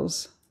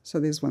girls so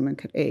these women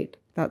could eat.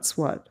 That's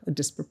what a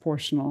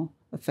disproportional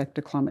effect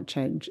of climate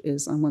change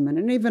is on women.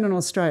 And even in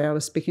Australia, I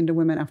was speaking to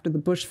women after the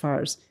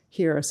bushfires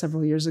here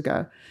several years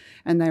ago,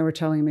 and they were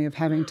telling me of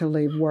having to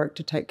leave work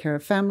to take care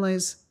of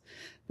families.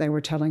 They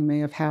were telling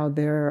me of how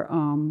their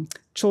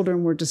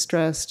children were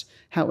distressed,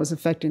 how it was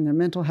affecting their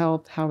mental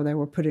health, how they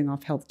were putting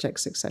off health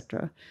checks,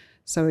 etc.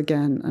 So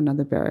again,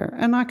 another barrier.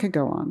 And I could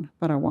go on,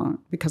 but I won't,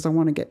 because I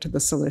want to get to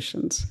the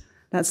solutions.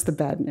 That's the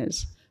bad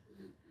news.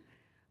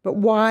 But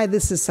why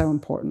this is so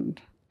important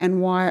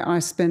and why I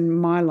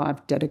spend my life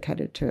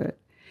dedicated to it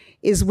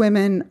is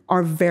women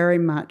are very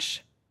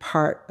much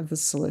part of the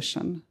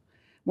solution.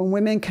 When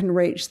women can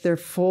reach their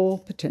full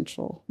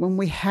potential, when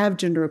we have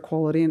gender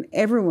equality and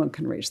everyone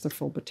can reach their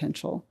full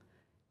potential,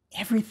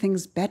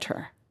 everything's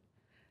better.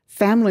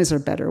 Families are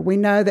better. We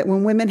know that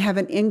when women have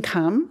an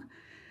income,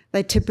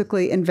 they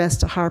typically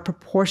invest a higher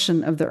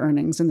proportion of their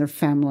earnings in their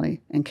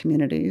family and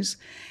communities.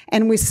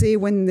 And we see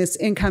when this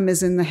income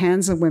is in the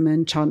hands of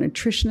women, child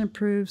nutrition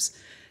improves,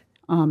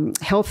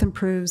 health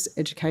improves,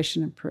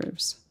 education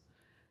improves.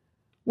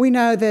 We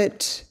know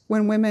that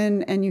when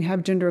women and you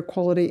have gender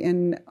equality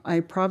in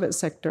a private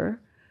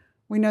sector,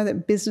 we know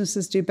that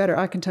businesses do better.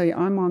 I can tell you,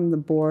 I'm on the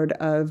board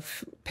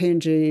of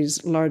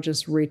P&G's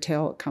largest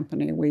retail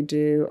company. We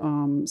do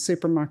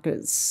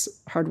supermarkets,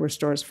 hardware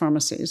stores,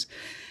 pharmacies.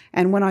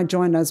 And when I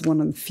joined, I was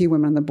one of the few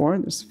women on the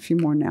board. There's a few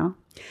more now.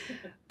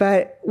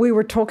 But we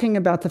were talking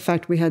about the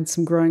fact we had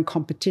some growing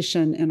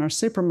competition in our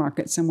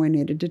supermarkets and we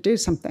needed to do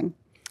something.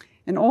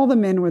 And all the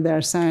men were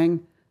there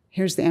saying,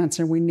 here's the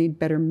answer, we need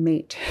better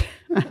meat.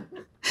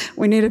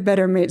 We need a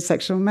better meat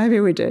section. Maybe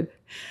we did.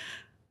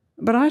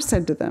 But I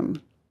said to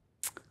them,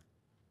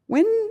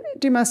 when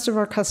do most of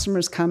our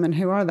customers come and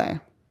who are they?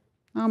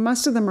 Oh,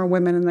 most of them are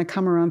women and they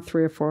come around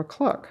 3 or 4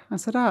 o'clock. I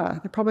said,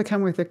 they probably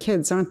come with their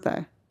kids, aren't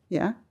they?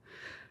 Yeah.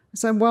 I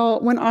said, well,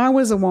 when I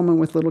was a woman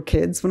with little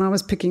kids, when I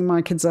was picking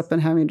my kids up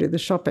and having to do the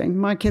shopping,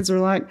 my kids were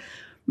like,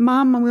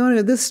 Mom, we want to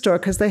go to this store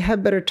because they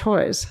have better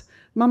toys.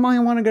 Mom, I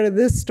want to go to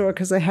this store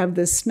because they have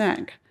this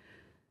snack.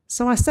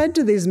 So I said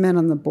to these men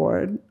on the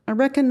board, I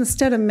reckon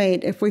instead of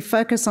meat, if we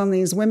focus on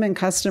these women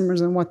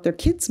customers and what their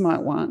kids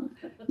might want,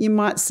 you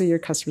might see your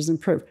customers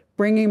improve.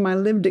 Bringing my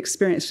lived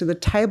experience to the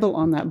table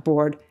on that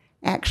board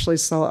actually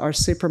saw our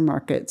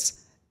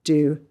supermarkets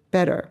do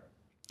better.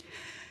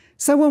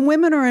 So when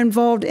women are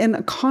involved in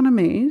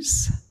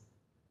economies,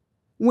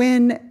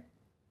 when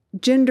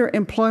gender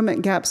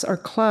employment gaps are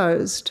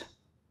closed,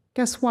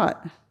 guess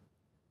what?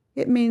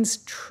 It means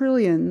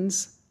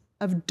trillions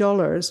of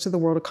dollars to the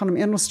world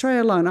economy. In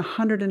Australia alone,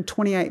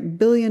 $128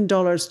 billion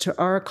to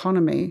our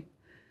economy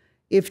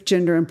if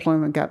gender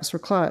employment gaps were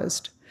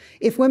closed.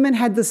 If women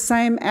had the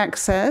same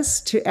access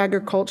to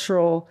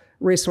agricultural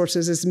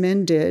resources as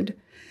men did,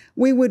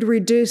 we would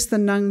reduce the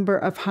number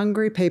of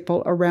hungry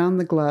people around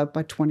the globe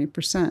by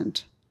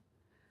 20%.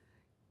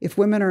 If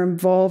women are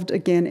involved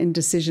again in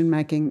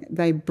decision-making,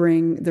 they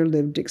bring their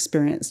lived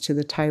experience to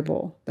the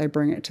table. They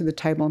bring it to the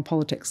table in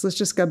politics. Let's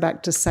just go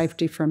back to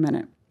safety for a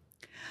minute.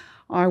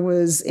 I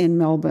was in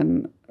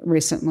Melbourne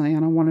recently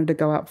and I wanted to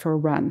go out for a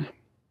run.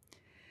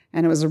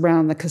 And it was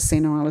around the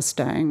casino I was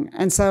staying.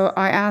 And so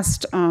I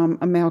asked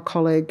a male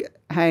colleague,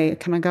 hey,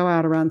 can I go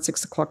out around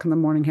 6 o'clock in the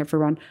morning here for a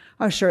run?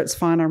 Oh, sure, it's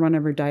fine. I run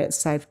every day. It's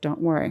safe.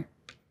 Don't worry.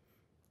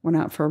 Went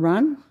out for a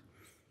run.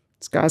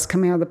 These guys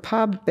coming out of the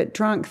pub, a bit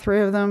drunk,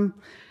 3 of them.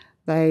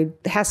 They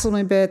hassled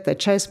me a bit. They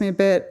chased me a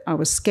bit. I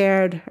was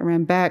scared. I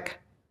ran back.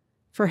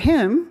 For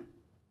him,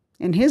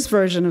 in his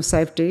version of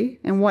safety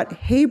and what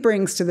he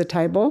brings to the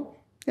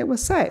table, it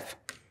was safe.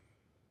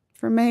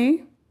 For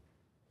me,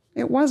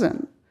 it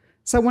wasn't.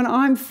 So when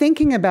I'm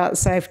thinking about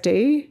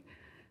safety,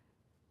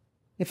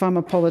 if I'm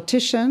a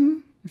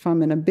politician, if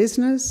I'm in a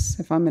business,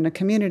 if I'm in a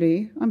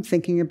community, I'm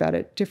thinking about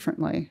it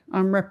differently.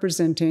 I'm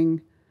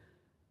representing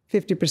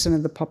 50%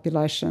 of the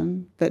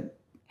population that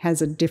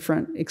has a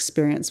different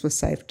experience with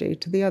safety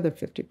to the other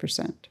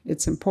 50%.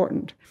 It's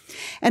important.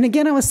 And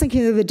again, I was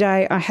thinking the other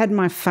day, I had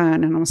my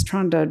phone and I was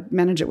trying to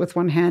manage it with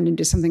one hand and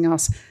do something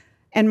else.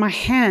 And my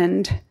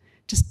hand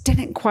just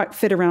didn't quite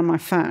fit around my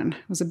phone.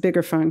 It was a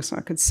bigger phone so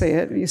I could see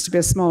it. It used to be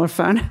a smaller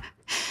phone.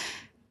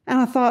 And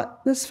I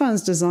thought, this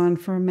phone's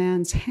designed for a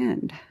man's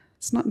hand.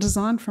 It's not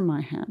designed for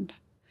my hand.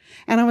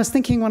 And I was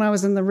thinking when I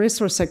was in the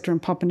resource sector in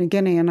Papua New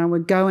Guinea and I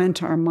would go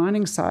into our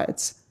mining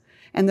sites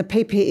and the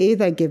PPE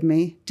they give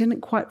me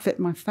didn't quite fit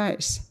my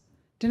face,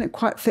 didn't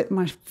quite fit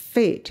my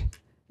feet.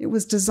 It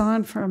was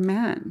designed for a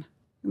man.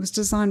 It was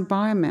designed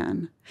by a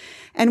man.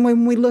 And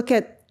when we look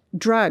at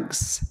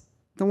drugs,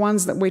 the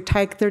ones that we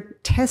take, they're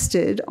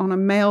tested on a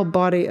male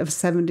body of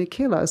 70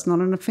 kilos,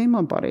 not on a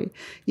female body.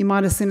 You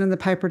might have seen in the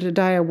paper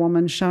today a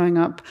woman showing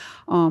up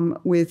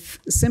with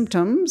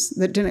symptoms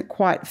that didn't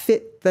quite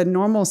fit the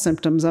normal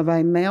symptoms of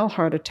a male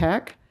heart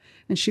attack,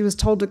 and she was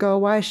told to go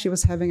away. She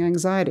was having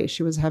anxiety.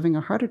 She was having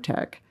a heart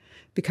attack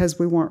because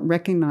we weren't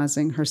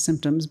recognizing her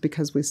symptoms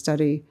because we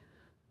study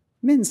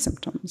men's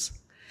symptoms.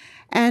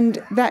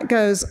 And that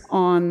goes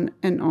on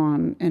and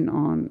on and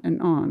on and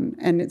on.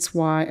 And it's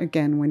why,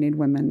 again, we need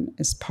women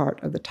as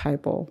part of the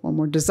table. When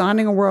we're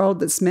designing a world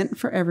that's meant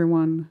for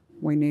everyone,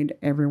 we need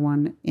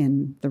everyone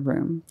in the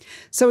room.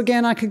 So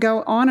again, I could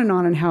go on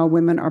and how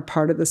women are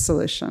part of the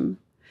solution.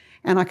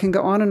 And I can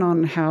go on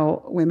and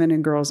how women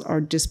and girls are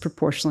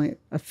disproportionately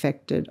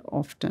affected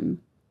often.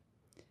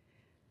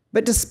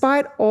 But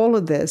despite all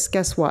of this,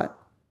 guess what?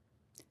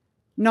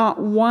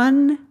 Not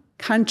one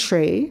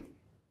country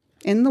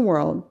in the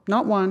world,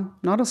 not one,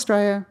 not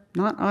Australia,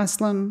 not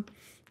Iceland,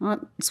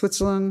 not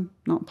Switzerland,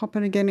 not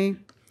Papua New Guinea,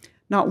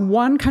 not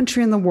one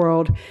country in the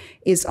world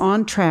is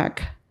on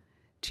track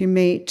to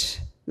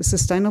meet the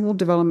Sustainable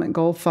Development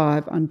Goal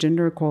 5 on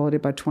gender equality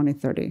by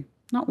 2030.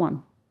 Not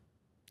one,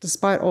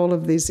 despite all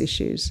of these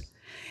issues.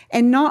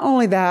 And not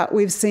only that,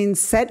 we've seen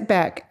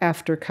setback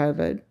after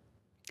COVID.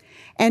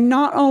 And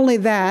not only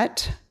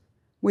that,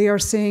 we are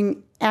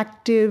seeing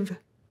active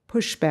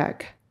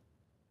pushback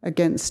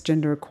against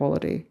gender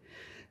equality.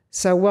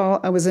 So while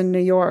I was in New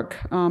York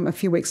a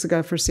few weeks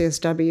ago for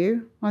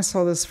CSW, I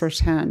saw this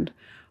firsthand.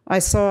 I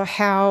saw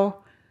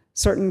how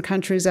certain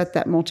countries at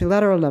that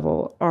multilateral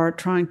level are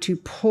trying to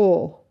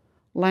pull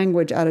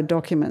language out of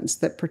documents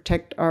that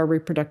protect our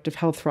reproductive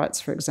health rights,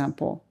 for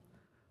example,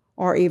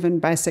 or even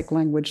basic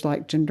language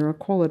like gender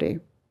equality.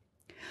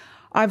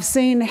 I've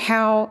seen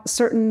how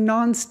certain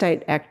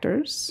non-state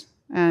actors,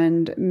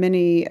 and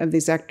many of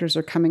these actors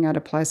are coming out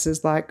of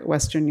places like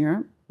Western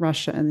Europe,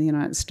 Russia, and the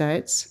United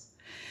States,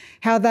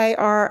 how they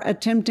are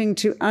attempting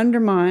to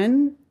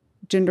undermine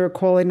gender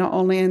equality not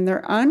only in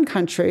their own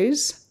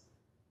countries,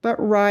 but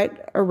right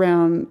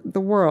around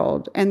the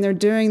world. And they're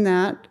doing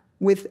that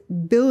with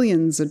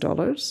billions of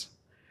dollars.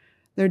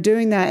 They're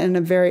doing that in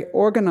a very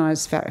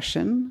organized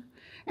fashion.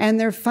 And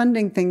they're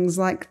funding things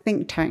like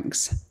think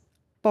tanks,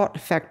 bot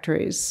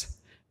factories,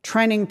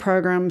 training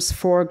programs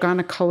for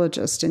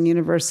gynecologists in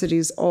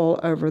universities all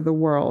over the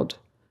world,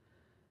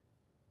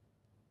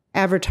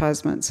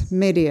 advertisements,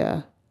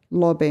 media,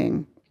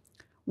 lobbying.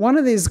 One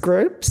of these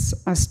groups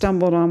I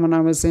stumbled on when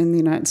I was in the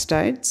United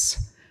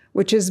States,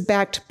 which is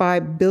backed by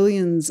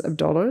billions of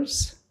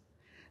dollars.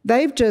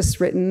 They've just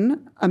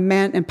written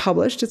and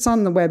published, it's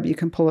on the web, you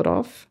can pull it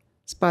off,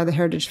 it's by the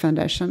Heritage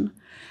Foundation,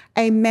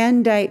 a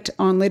mandate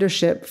on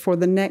leadership for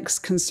the next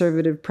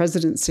conservative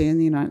presidency in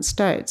the United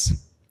States.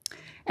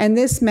 And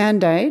this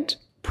mandate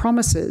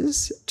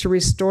promises to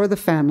restore the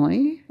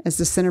family as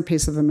the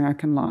centerpiece of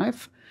American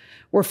life,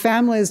 where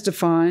family is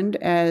defined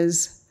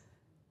as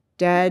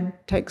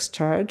dad takes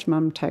charge,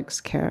 mom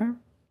takes care.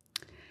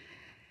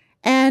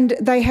 And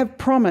they have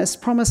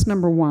promise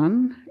number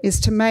one is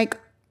to make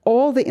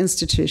all the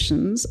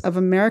institutions of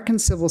American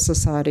civil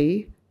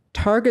society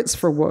targets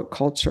for work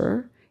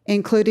culture,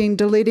 including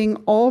deleting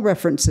all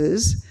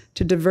references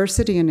to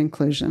diversity and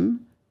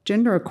inclusion,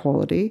 gender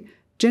equality,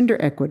 gender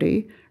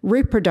equity,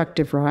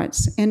 reproductive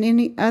rights, and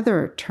any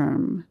other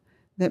term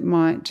that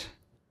might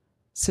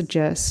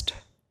suggest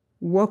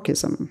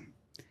wokeism.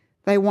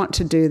 They want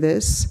to do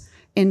this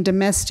in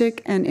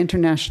domestic and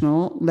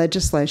international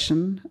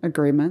legislation,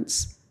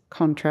 agreements,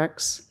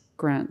 contracts,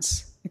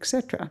 grants,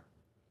 etc.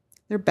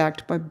 They're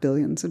backed by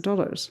billions of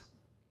dollars.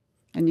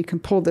 And you can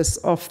pull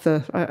this off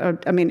the,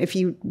 I mean, if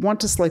you want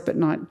to sleep at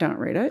night, don't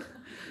read it.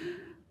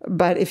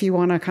 But if you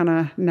want to kind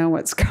of know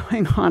what's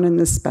going on in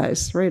this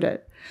space, read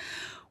it.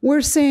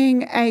 We're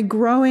seeing a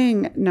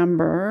growing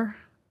number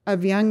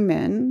of young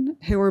men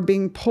who are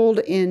being pulled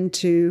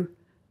into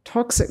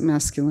toxic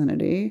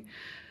masculinity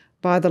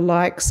by the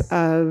likes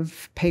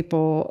of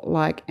people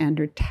like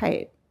Andrew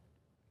Tate,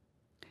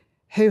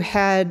 who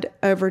had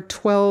over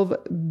 12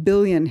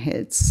 billion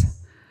hits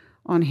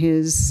on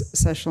his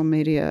social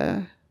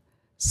media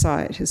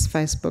site, his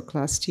Facebook,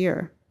 last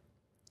year.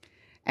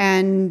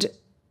 And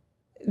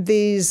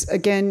these,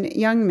 again,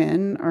 young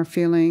men are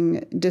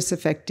feeling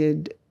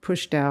disaffected,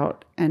 pushed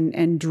out,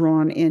 and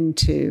drawn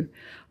into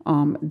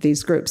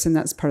these groups, and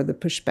that's part of the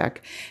pushback.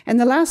 And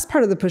the last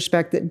part of the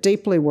pushback that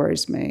deeply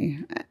worries me,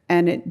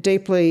 and it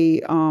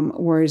deeply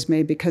worries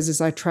me because as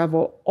I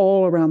travel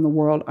all around the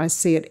world, I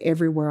see it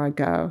everywhere I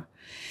go.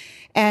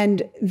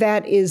 And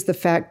that is the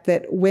fact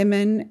that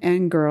women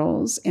and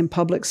girls in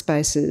public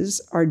spaces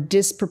are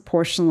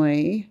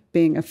disproportionately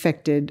being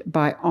affected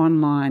by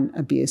online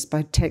abuse,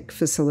 by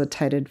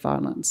tech-facilitated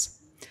violence.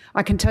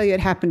 I can tell you it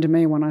happened to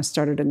me when I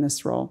started in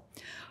this role.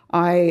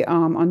 I,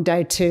 on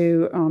day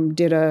 2,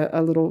 did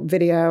a little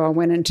video. I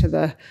went into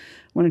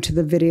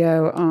the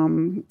video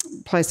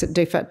place at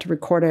DFAT to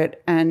record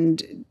it,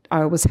 and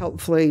I was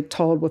helpfully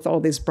told with all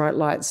these bright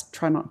lights,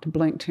 try not to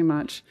blink too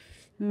much.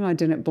 I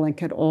didn't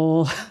blink at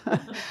all.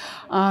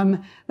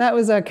 That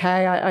was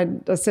okay.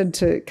 I said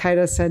to Kate,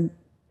 I said,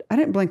 I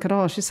didn't blink at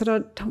all. She said,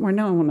 oh, don't worry,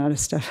 no one will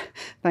notice stuff.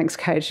 Thanks,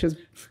 Kate. She was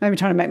maybe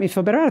trying to make me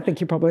feel better. I think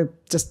you probably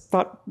just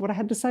thought what I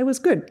had to say was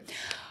good.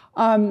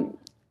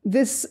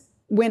 This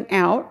went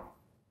out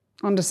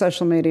onto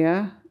social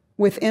media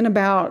within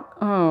about,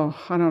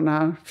 I don't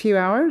know, a few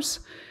hours.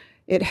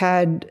 It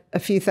had a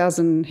few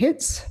thousand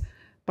hits.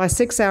 By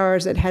 6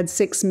 hours, it had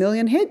 6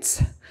 million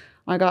hits.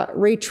 I got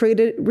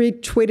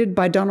retweeted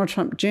by Donald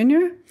Trump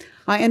Jr.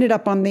 I ended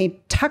up on the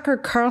Tucker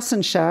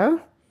Carlson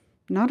show,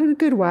 not in a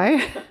good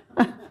way.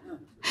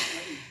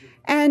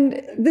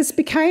 And this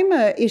became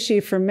an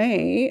issue for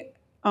me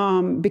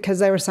because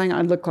they were saying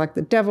I look like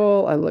the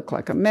devil, I look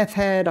like a meth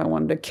head, I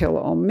wanted to kill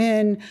all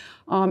men.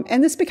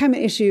 And this became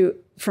an issue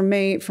for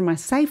me for my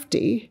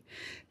safety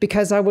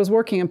because I was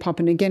working in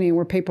Papua New Guinea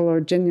where people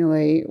are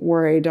genuinely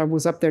worried. I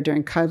was up there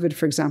during COVID,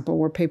 for example,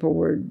 where people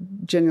were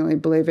genuinely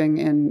believing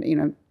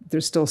in,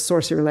 there's still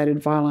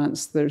sorcery-related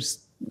violence.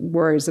 There's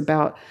worries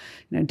about,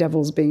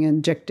 devils being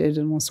injected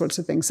and all sorts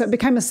of things. So it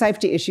became a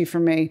safety issue for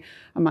me,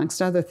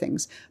 amongst other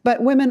things.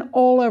 But women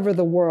all over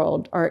the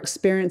world are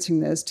experiencing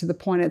this to the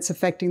point it's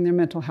affecting their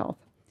mental health.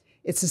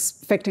 It's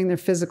affecting their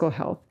physical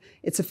health.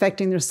 It's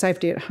affecting their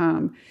safety at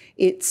home.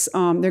 It's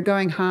they're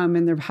going home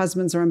and their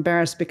husbands are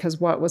embarrassed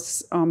because what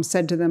was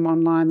said to them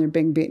online, they're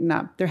being beaten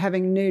up. They're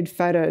having nude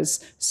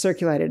photos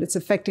circulated. It's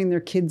affecting their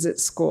kids at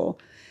school.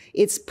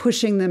 It's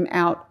pushing them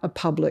out of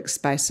public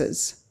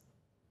spaces.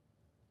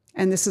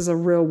 And this is a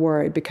real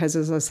worry because,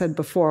 as I said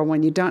before,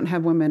 when you don't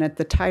have women at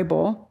the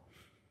table,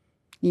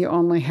 you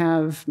only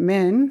have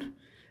men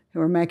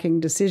who are making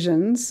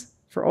decisions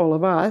for all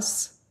of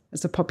us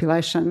as a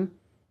population.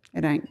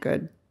 It ain't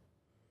good.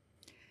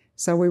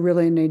 So we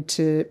really need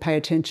to pay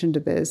attention to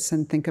this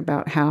and think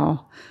about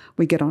how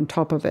we get on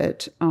top of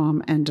it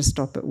and to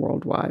stop it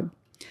worldwide.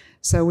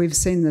 So we've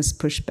seen this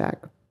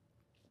pushback.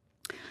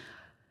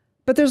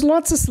 But there's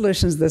lots of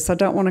solutions to this. I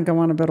don't want to go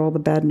on about all the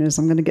bad news.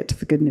 I'm going to get to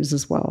the good news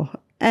as well.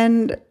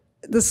 And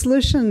the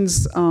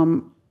solutions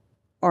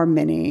are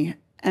many.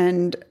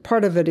 And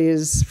part of it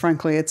is,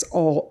 frankly, it's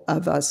all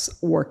of us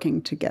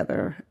working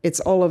together.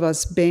 It's all of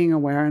us being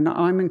aware. And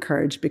I'm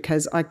encouraged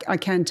because I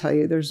can tell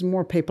you there's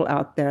more people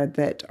out there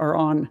that are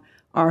on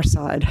our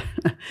side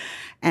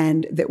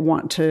and that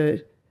want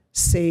to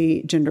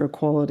see gender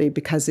equality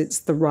because it's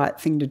the right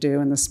thing to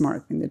do and the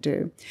smart thing to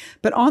do.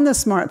 But on the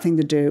smart thing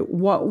to do,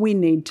 what we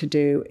need to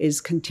do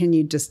is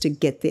continue just to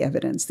get the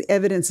evidence. The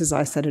evidence as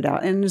I set it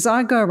out. And as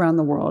I go around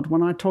the world,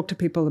 when I talk to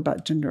people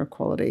about gender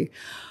equality,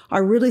 I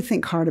really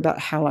think hard about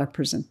how I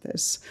present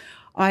this.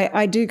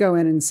 I do go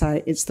in and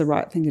say it's the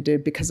right thing to do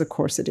because, of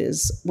course, it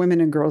is.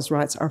 Women and girls'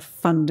 rights are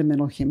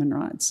fundamental human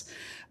rights.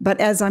 But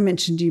as I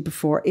mentioned to you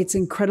before, it's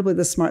incredibly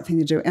the smart thing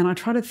to do. And I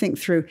try to think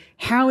through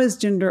how is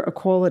gender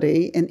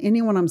equality and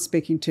anyone I'm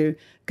speaking to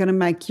going to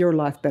make your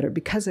life better?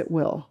 Because it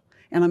will.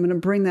 And I'm going to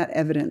bring that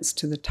evidence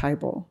to the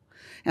table.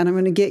 And I'm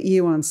going to get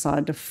you on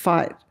side to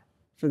fight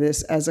for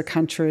this as a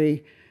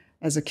country,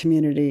 as a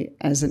community,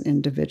 as an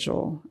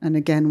individual. And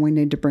again, we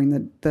need to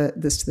bring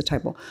this to the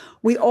table.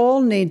 We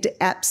all need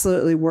to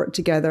absolutely work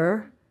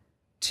together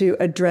to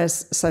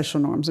address social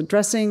norms.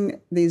 Addressing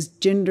these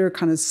gender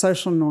kind of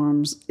social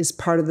norms is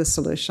part of the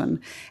solution.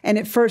 And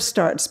it first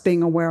starts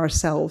being aware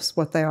ourselves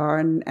what they are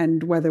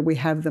and whether we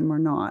have them or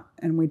not.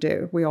 And we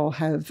do. We all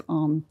have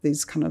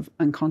these kind of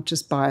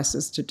unconscious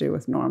biases to do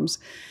with norms.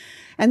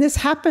 And this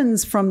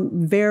happens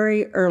from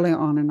very early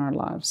on in our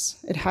lives.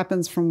 It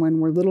happens from when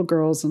we're little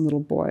girls and little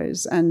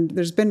boys. And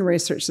there's been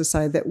research to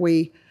say that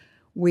we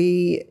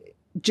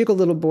jiggle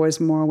little boys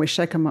more, we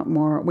shake them up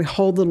more, we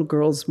hold little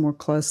girls more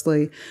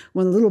closely.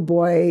 When a little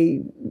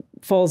boy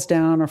falls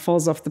down or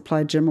falls off the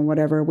play gym or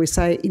whatever, we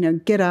say,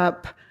 get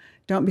up,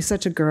 don't be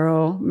such a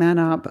girl, man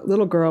up.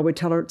 Little girl, we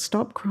tell her,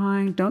 stop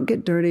crying, don't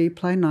get dirty,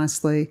 play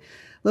nicely.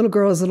 Little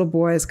girls, little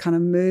boys kind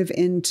of move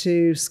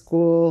into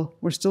school.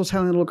 We're still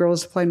telling little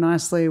girls to play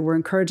nicely. We're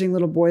encouraging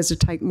little boys to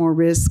take more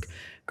risk.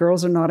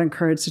 Girls are not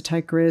encouraged to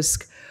take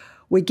risk.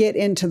 We get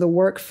into the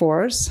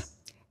workforce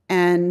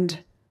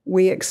and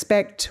we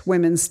expect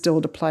women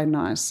still to play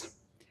nice.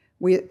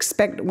 We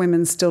expect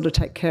women still to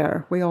take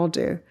care. We all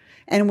do.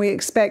 And we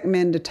expect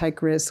men to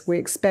take risks. We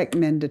expect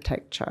men to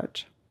take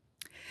charge.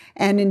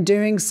 And in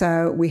doing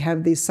so, we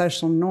have these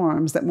social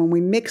norms that when we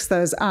mix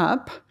those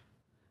up,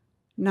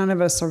 none of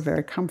us are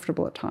very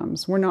comfortable at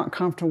times. We're not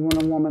comfortable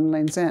when a woman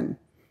leans in.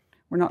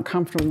 We're not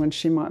comfortable when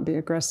she might be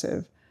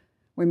aggressive.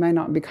 We may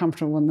not be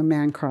comfortable when the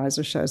man cries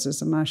or shows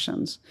his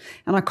emotions.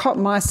 And I caught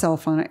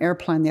myself on an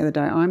airplane the other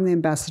day. I'm the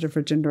ambassador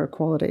for gender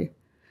equality.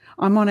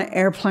 I'm on an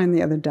airplane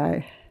the other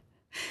day,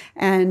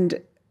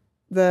 and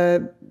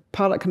the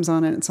pilot comes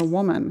on and it's a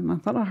woman. And I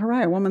thought, oh,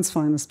 hooray, a woman's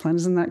flying this plane.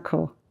 Isn't that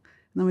cool?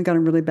 And then we got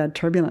in really bad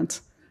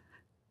turbulence.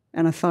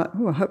 And I thought,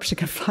 oh, I hope she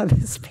can fly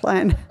this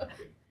plane.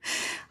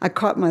 I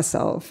caught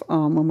myself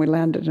when we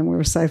landed and we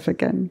were safe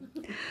again.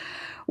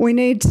 We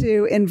need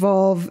to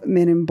involve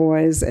men and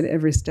boys at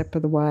every step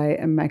of the way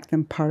and make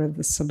them part of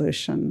the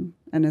solution.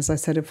 And as I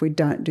said, if we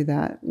don't do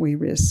that, we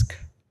risk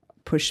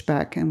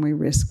pushback and we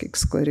risk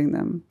excluding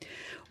them.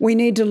 We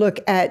need to look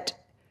at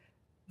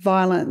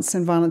violence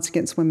and violence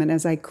against women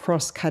as a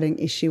cross-cutting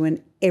issue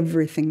in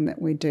everything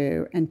that we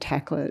do and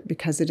tackle it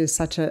because it is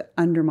such an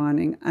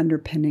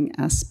underpinning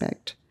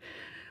aspect.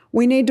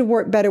 We need to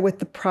work better with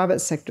the private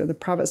sector. The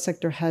private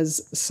sector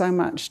has so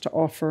much to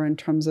offer in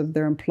terms of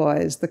their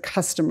employees, the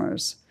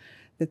customers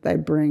that they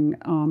bring,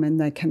 and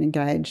they can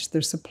engage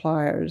their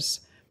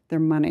suppliers, their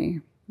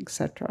money,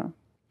 etc.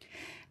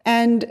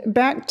 And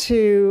back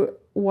to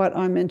what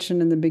I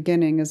mentioned in the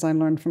beginning, as I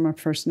learned from our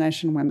First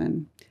Nation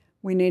women,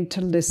 we need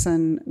to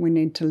listen, we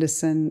need to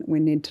listen, we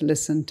need to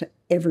listen to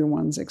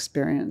everyone's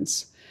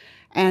experience.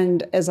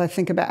 And as I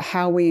think about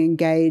how we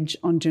engage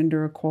on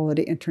gender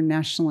equality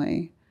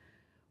internationally,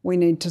 we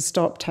need to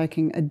stop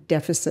taking a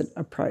deficit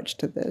approach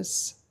to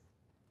this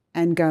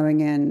and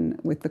going in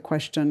with the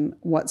question,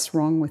 what's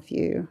wrong with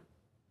you?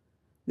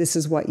 This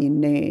is what you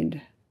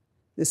need.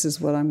 This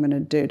is what I'm going to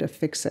do to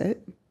fix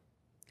it.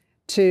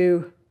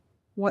 To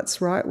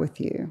what's right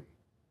with you?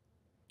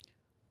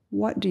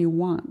 What do you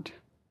want?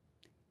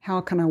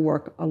 How can I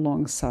work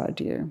alongside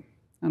you?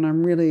 And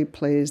I'm really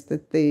pleased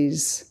that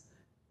these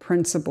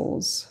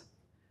principles,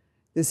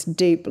 this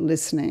deep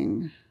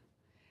listening,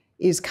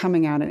 is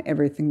coming out in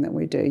everything that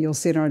we do. You'll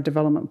see it in our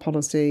development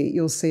policy.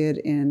 You'll see it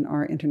in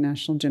our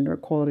international gender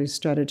equality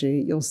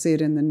strategy. You'll see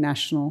it in the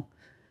national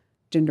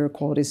gender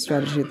equality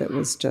strategy that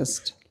was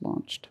just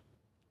launched.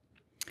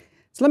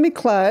 So let me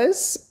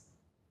close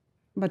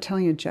by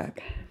telling you a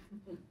joke.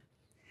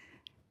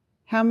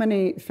 How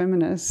many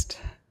feminists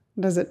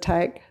does it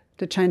take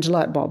to change a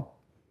light bulb?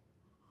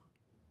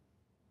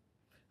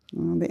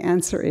 Well, the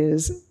answer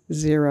is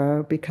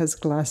 0, because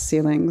glass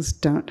ceilings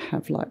don't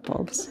have light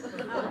bulbs.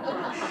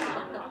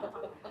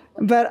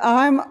 But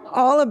I'm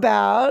all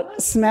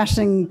about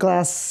smashing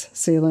glass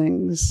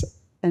ceilings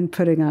and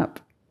putting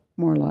up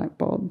more light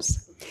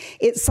bulbs.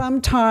 It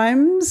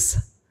sometimes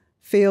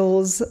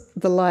feels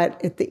the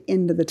light at the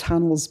end of the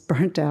tunnel's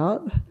burnt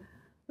out,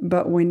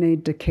 but we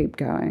need to keep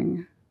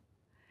going.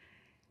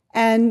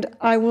 And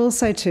I will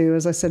say too,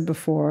 as I said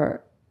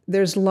before,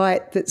 there's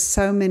light that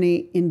so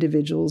many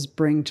individuals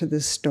bring to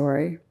this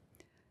story.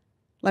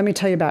 Let me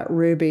tell you about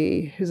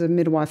Ruby, who's a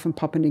midwife in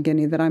Papua New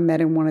Guinea that I met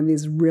in one of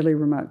these really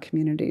remote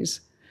communities.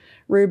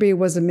 Ruby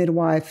was a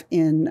midwife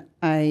in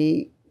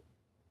a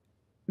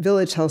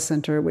village health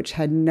center which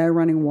had no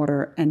running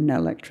water and no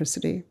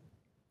electricity.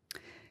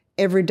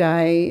 Every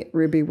day,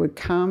 Ruby would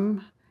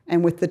come,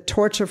 and with the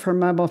torch of her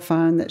mobile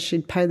phone that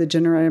she'd pay the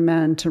generator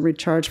man to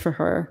recharge for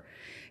her,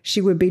 she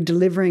would be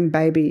delivering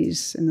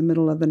babies in the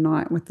middle of the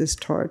night with this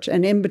torch.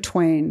 And in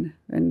between,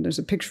 and there's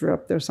a picture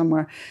up there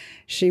somewhere,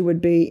 she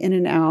would be in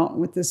and out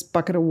with this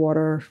bucket of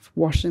water,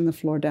 washing the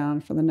floor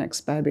down for the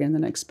next baby and the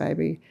next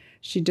baby.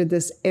 She did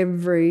this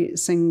every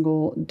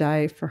single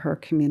day for her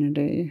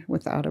community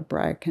without a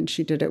break. And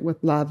she did it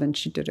with love and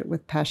she did it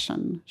with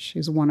passion.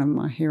 She's one of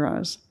my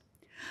heroes.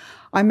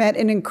 I met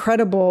an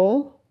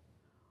incredible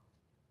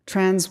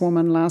trans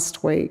woman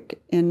last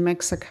week in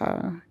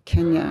Mexico,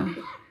 Kenya.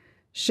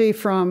 She,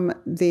 from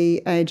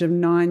the age of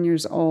 9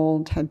 years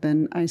old, had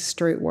been a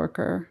street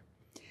worker,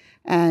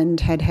 and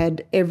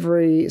had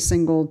every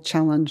single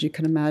challenge you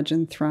can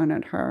imagine thrown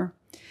at her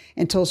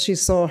until she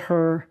saw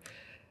her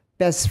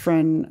best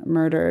friend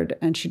murdered,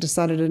 and she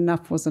decided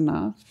enough was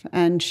enough.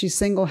 And she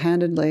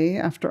single-handedly,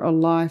 after a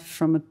life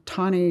from a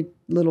tiny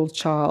little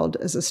child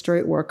as a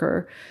street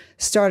worker,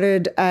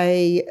 started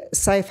a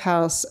safe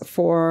house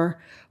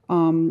for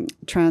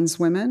trans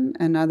women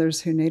and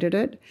others who needed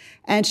it.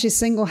 And she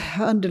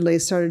single-handedly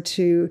started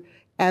to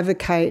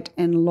advocate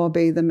and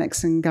lobby the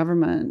Mexican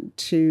government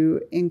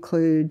to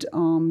include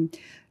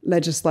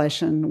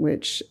legislation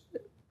which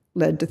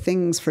led to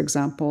things, for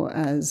example,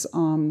 as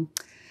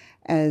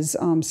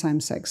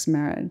same-sex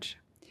marriage.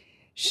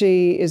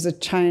 She is a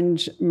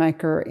change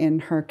maker in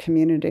her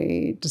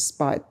community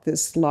despite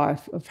this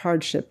life of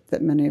hardship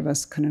that many of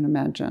us couldn't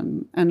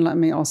imagine. And let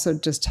me also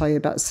just tell you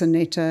about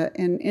Sunita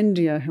in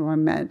India, who I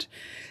met,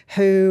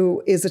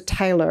 who is a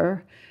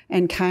tailor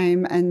and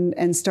came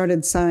and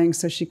started sewing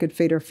so she could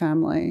feed her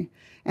family.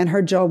 And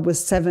her job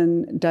was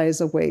 7 days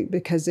a week,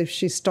 because if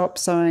she stopped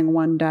sewing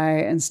one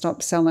day and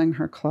stopped selling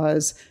her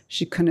clothes,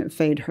 she couldn't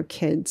feed her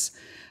kids.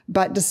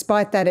 But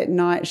despite that, at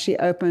night, she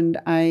opened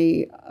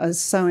a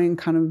sewing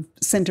kind of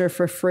center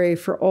for free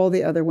for all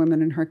the other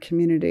women in her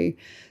community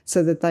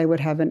so that they would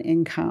have an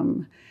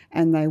income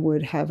and they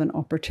would have an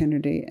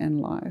opportunity in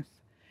life.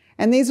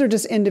 And these are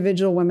just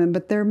individual women,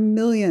 but there are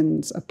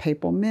millions of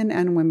people, men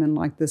and women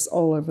like this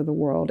all over the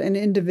world. And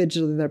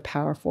individually, they're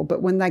powerful.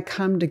 But when they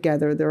come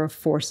together, they're a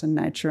force in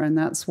nature. And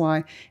that's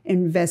why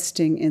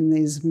investing in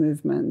these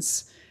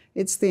movements,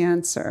 it's the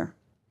answer.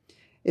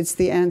 It's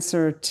the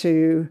answer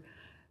to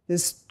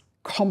this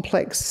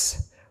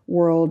complex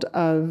world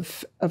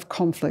of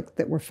conflict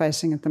that we're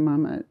facing at the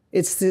moment.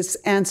 It's this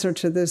answer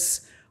to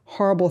this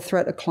horrible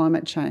threat of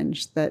climate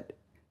change that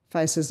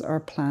faces our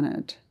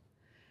planet.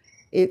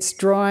 It's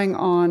drawing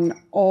on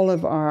all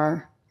of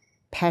our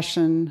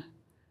passion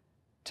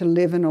to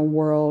live in a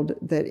world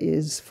that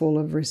is full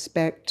of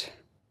respect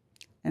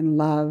and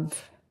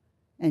love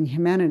and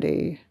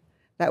humanity,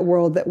 that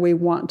world that we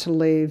want to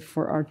leave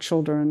for our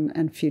children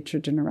and future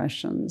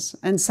generations.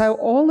 And so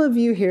all of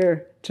you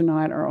here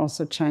tonight are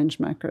also change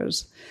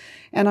makers.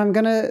 And I'm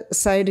going to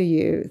say to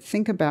you,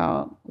 think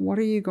about, what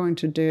are you going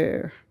to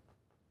do?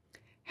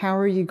 How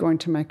are you going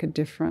to make a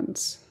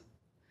difference?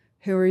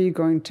 Who are you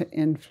going to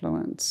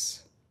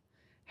influence?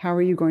 How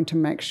are you going to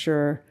make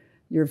sure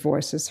your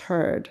voice is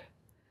heard?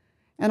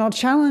 And I'll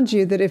challenge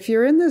you that if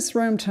you're in this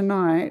room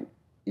tonight,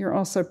 you're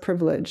also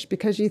privileged,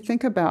 because you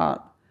think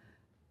about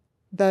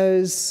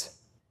those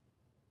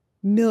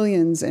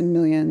millions and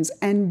millions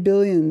and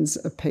billions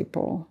of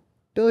people,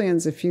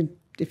 billions if you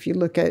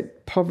look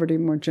at poverty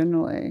more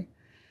generally,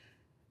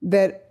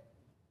 that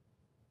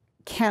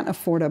can't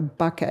afford a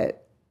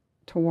bucket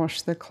to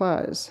wash their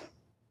clothes.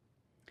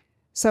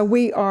 So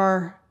we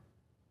are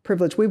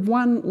privileged. We've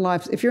won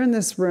lives. If you're in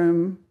this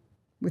room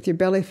with your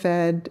belly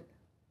fed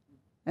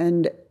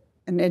and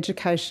an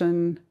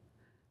education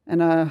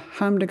and a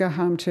home to go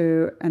home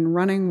to and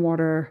running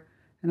water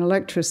and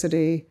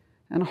electricity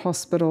and a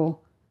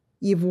hospital,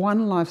 you've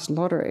won life's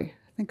lottery.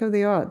 Think of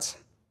the odds.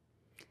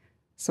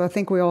 So I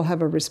think we all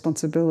have a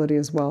responsibility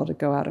as well to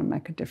go out and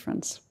make a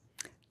difference.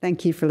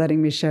 Thank you for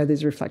letting me share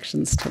these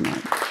reflections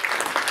tonight.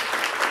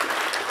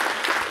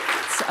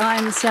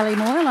 I'm Sally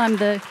Moyle. I'm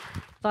the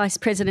Vice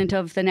President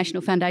of the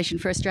National Foundation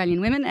for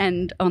Australian Women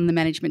and on the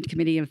Management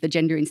Committee of the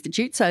Gender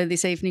Institute. So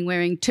this evening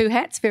wearing two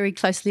hats, very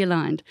closely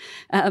aligned.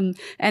 And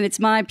it's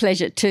my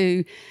pleasure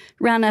to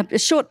run a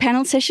short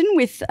panel session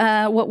with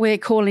what we're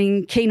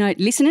calling keynote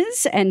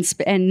listeners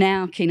and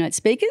now keynote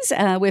speakers.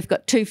 We've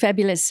got two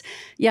fabulous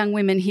young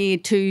women here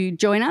to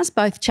join us,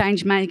 both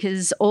change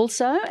makers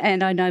also,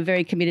 and I know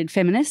very committed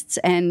feminists.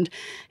 And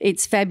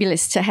it's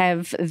fabulous to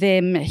have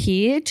them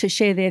here to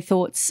share their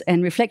thoughts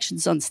and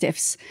reflections on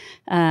Steph's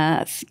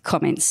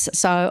comments.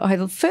 So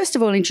I'll first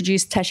of all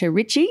introduce Tasha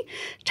Ritchie.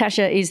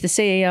 Tasha is the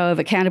CEO of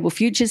Accountable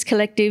Futures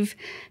Collective.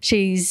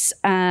 She's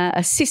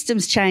a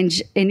systems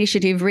change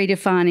initiative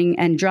redefining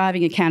and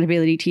driving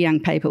accountability to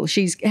young people.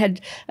 She's had,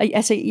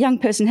 as a young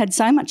person, had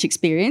so much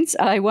experience.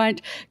 I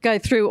won't go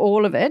through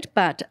all of it,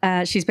 but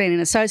she's been an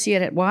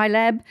associate at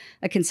YLab,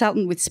 a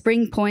consultant with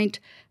Spring Point,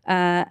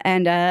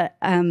 and a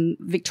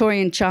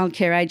Victorian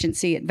childcare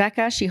agency at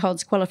VACA. She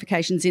holds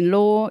qualifications in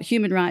law,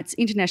 human rights,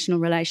 international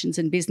relations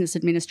and business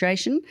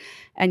administration.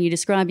 And you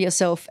describe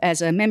yourself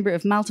as a member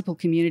of multiple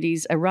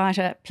communities, a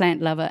writer,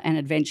 plant lover and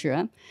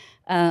adventurer.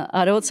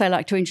 I'd also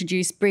like to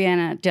introduce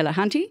Brianna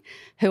Delahunty,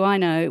 who I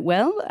know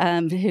well,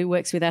 who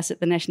works with us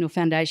at the National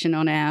Foundation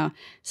on our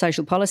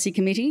Social Policy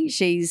Committee.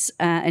 She's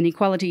an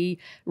Equality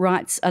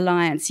Rights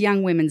Alliance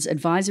Young Women's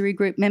Advisory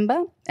Group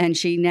member, and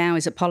she now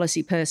is a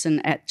policy person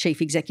at Chief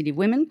Executive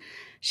Women.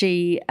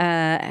 She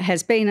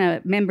has been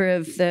a member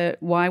of the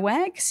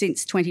YWAG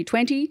since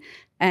 2020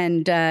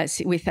 and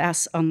with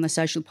us on the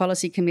Social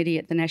Policy Committee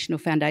at the National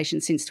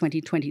Foundation since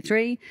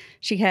 2023.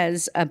 She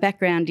has a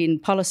background in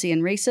policy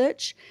and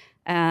research,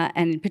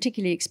 and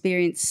particularly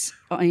experience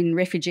in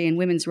refugee and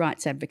women's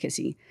rights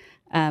advocacy.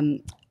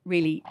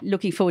 really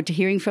looking forward to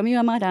hearing from you.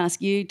 I might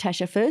ask you,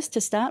 Tasha, first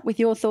to start with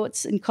your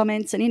thoughts and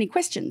comments and any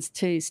questions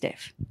to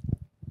Steph.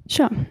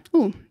 Sure.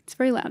 Oh, it's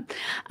very loud.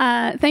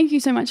 Thank you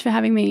so much for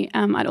having me.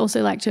 I'd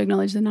also like to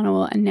acknowledge the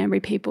Ngunnawal and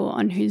Ngambri people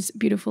on whose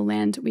beautiful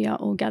land we are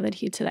all gathered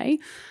here today.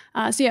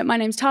 My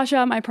name's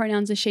Tasha. My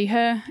pronouns are she,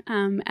 her,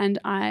 and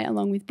I,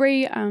 along with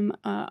Bree, I'm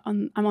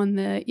on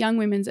the Young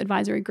Women's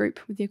Advisory Group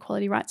with the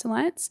Equality Rights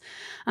Alliance.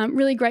 I'm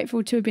really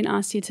grateful to have been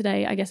asked here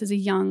today, I guess, as a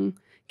young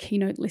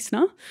keynote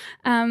listener,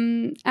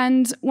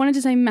 and wanted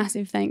to say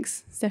massive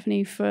thanks,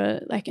 Stephanie,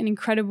 for like an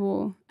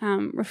incredible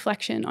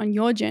reflection on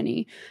your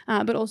journey,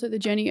 but also the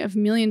journey of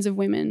millions of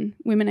women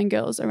and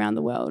girls around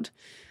the world.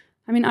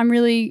 I mean, I'm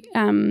really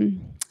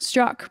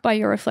struck by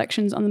your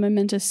reflections on the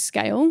momentous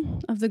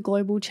scale of the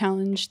global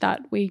challenge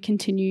that we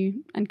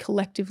continue and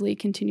collectively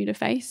continue to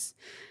face.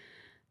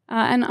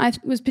 And I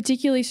was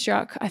particularly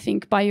struck, I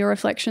think, by your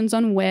reflections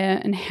on where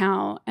and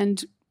how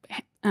and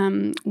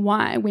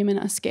why women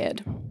are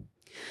scared.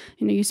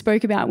 You know, you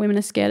spoke about women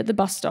are scared at the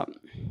bus stop,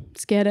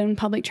 scared on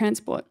public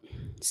transport,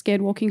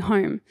 scared walking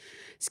home,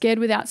 scared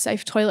without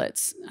safe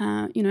toilets,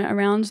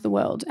 around the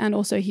world and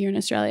also here in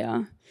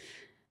Australia.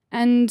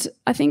 And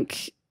I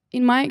think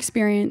in my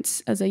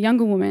experience as a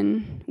younger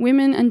woman,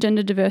 women and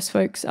gender diverse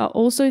folks are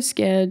also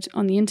scared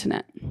on the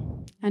internet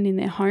and in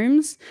their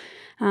homes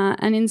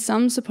and in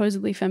some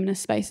supposedly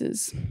feminist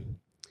spaces.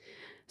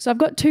 So I've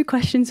got two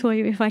questions for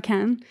you if I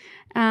can.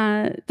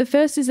 The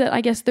first is that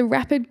I guess the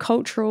rapid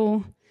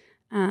cultural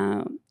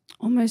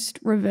almost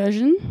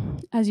reversion,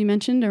 as you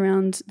mentioned,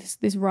 around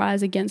this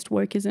rise against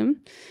wokeism,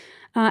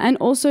 and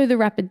also the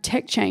rapid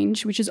tech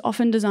change, which is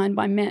often designed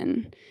by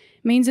men,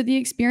 means that the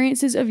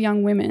experiences of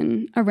young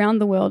women around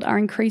the world are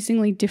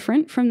increasingly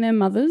different from their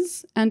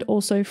mothers and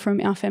also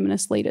from our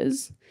feminist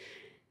leaders.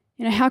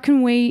 You know, how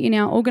can we in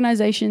our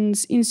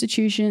organisations,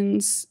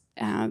 institutions,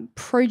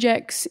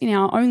 projects, in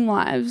our own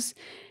lives,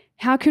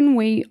 how can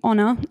we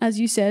honour, as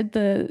you said,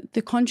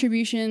 the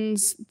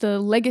contributions, the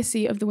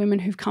legacy of the women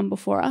who've come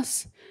before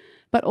us,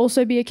 but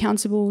also be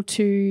accountable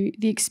to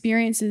the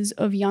experiences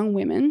of young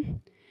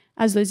women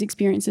as those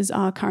experiences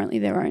are currently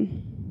their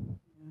own?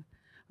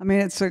 I mean,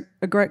 it's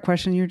a great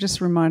question. You're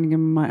just reminding me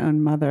of my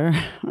own mother.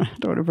 I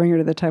don't want to bring her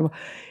to the table.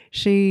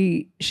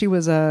 She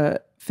was a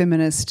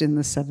feminist in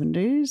the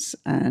 70s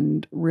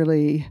and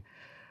really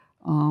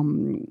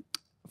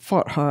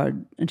fought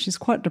hard, and she's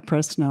quite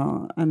depressed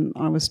now. And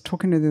I was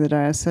talking to her the other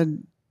day. I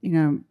said,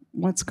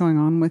 what's going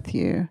on with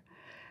you?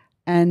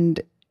 And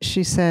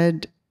she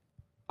said,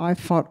 I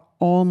fought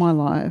all my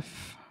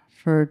life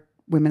for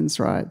women's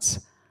rights.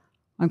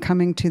 I'm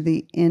coming to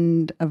the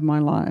end of my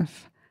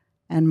life,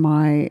 and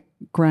my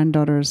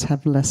granddaughters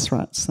have less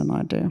rights than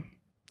I do.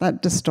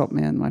 That just stopped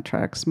me in my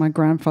tracks. My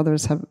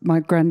granddaughters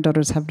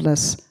have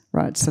less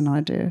rights than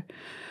I do.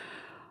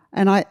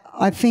 And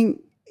I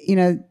think,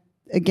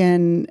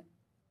 again,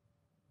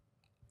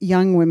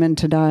 young women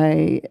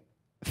today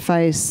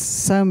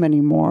face a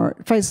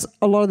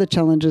lot of the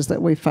challenges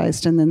that we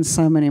faced, and then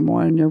so many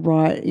more. And you're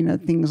right,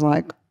 things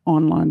like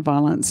online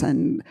violence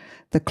and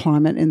the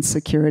climate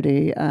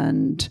insecurity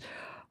and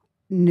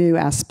new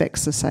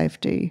aspects of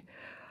safety.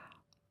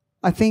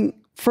 I think,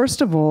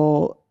 first of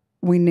all,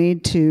 we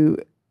need to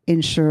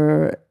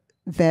ensure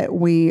that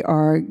we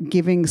are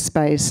giving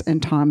space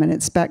and time, and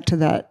it's back to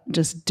that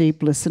just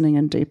deep listening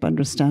and deep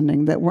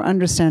understanding, that we're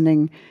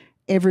understanding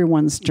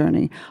everyone's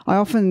journey. I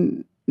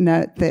often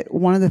note that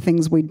one of the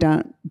things we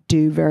don't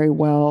do very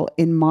well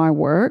in my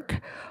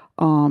work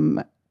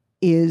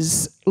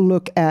is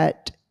look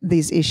at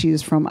these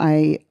issues from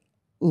a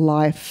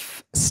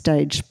life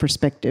stage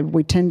perspective.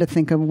 We tend to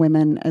think of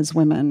women as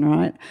women,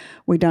 right?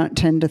 We don't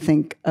tend to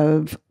think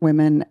of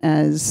women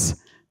as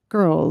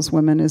girls,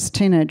 women as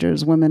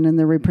teenagers, women in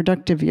their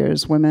reproductive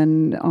years,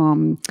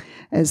 women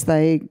as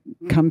they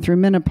come through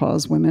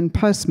menopause, women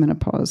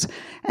post-menopause.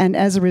 And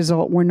as a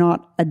result, we're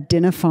not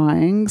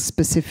identifying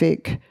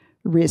specific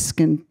risk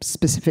and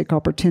specific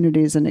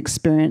opportunities and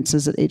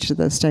experiences at each of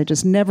those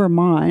stages. Never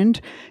mind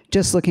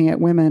just looking at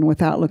women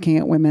without looking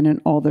at women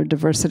in all their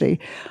diversity.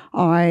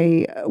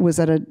 I was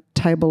at a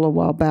table a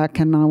while back,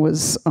 and I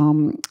was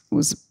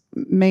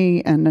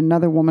me and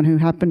another woman who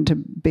happened to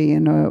be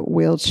in a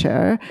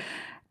wheelchair,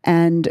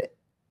 and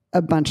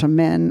a bunch of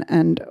men.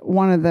 And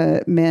one of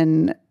the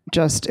men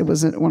it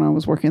was when I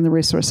was working in the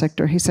resource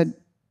sector, he said,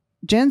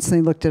 "Gents," and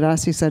he looked at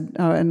us, he said,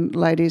 "Oh, and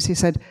ladies," he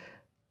said,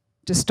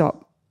 "just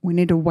stop. We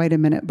need to wait a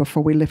minute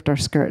before we lift our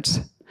skirts."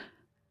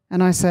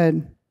 And I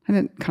said,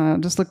 I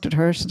just looked at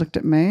her, she looked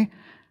at me.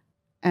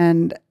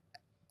 And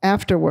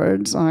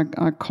afterwards, I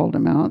called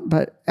him out,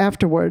 but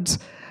afterwards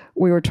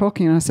we were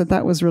talking, and I said,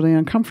 "That was really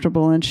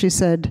uncomfortable." And she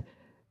said,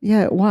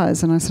 "Yeah, it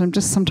was." And I said, "I'm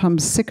just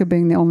sometimes sick of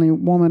being the only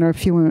woman or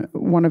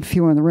one of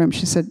few in the room."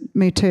 She said,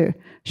 "Me too."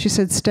 She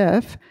said,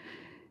 "Steph,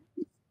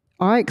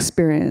 I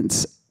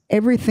experience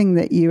everything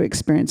that you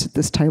experience at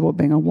this table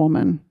being a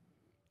woman.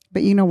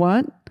 But you know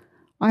what?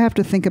 I have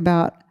to think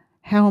about,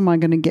 how am I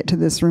going to get to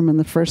this room in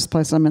the first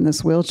place? I'm in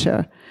this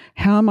wheelchair.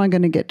 How am I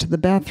going to get to the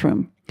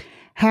bathroom?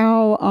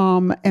 how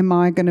am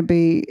I going to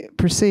be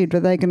perceived? Are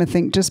they going to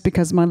think just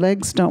because my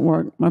legs don't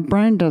work, my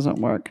brain doesn't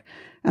work?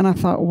 And I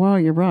thought, well,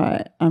 you're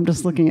right. I'm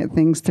just looking at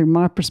things through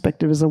my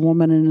perspective as a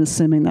woman and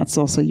assuming that's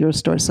also your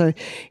story. So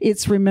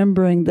it's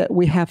remembering that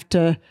we have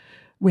to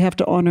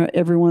honor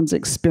everyone's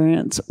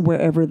experience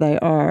wherever they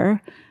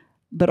are,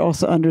 but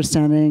also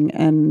understanding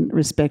and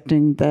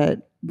respecting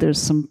that there's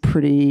some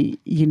pretty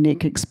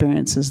unique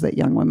experiences that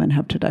young women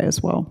have today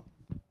as well.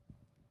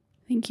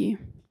 Thank you.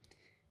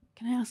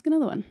 Can I ask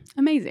another one?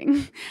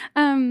 Amazing.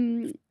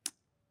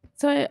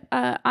 So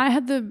I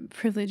had the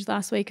privilege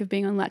last week of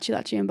being on Lachi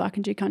Lachi and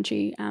Barkindji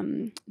country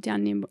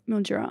down near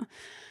Mildura,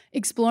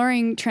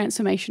 exploring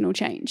transformational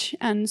change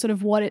and sort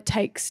of what it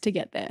takes to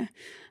get there.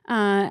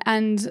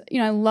 And,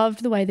 I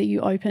loved the way that you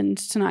opened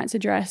tonight's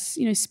address,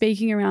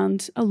 speaking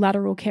around a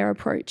lateral care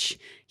approach,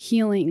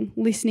 healing,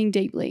 listening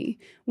deeply,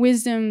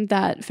 wisdom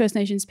that First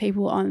Nations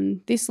people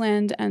on this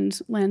land and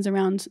lands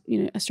around,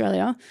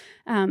 Australia,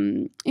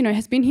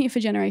 has been here for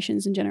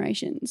generations and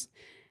generations.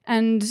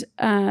 And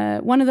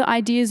one of the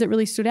ideas that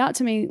really stood out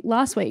to me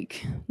last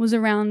week was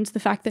around the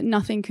fact that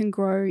nothing can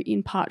grow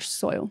in parched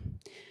soil,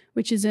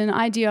 which is an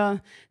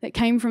idea that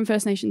came from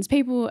First Nations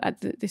people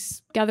at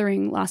this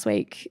gathering last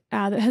week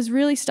that has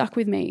really stuck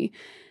with me.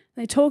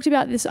 They talked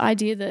about this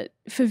idea that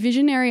for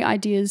visionary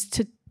ideas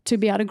to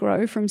be able to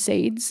grow from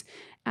seeds,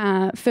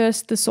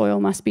 first the soil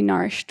must be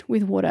nourished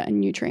with water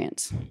and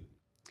nutrients.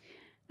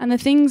 And the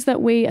things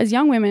that we as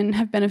young women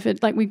have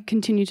benefited, like we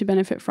continue to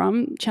benefit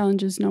from,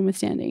 challenges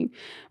notwithstanding,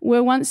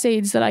 were once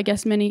seeds that I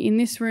guess many in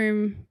this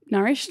room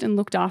nourished and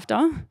looked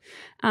after.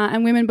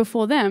 And women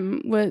before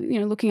them were,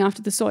 looking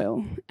after the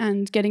soil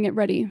and getting it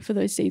ready for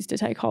those seeds to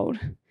take hold.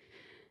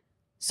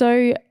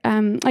 So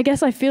I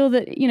guess I feel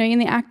that, in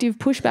the active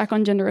pushback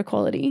on gender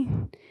equality,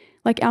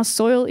 like our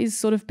soil is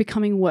sort of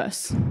becoming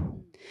worse.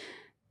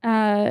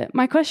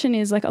 My question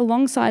is, like,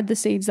 alongside the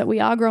seeds that we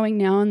are growing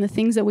now and the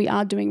things that we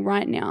are doing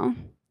right now,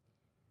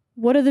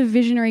 what are the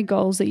visionary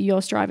goals that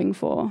you're striving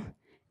for?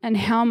 And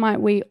how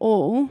might we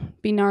all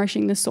be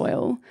nourishing the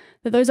soil?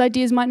 That those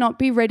ideas might not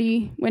be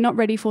ready, we're not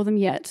ready for them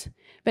yet,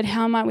 but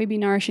how might we be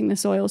nourishing the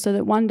soil so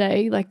that one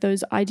day, like,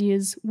 those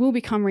ideas will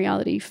become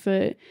reality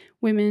for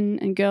women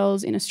and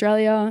girls in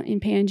Australia, in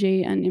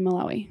PNG and in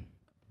Malawi?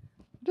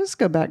 Just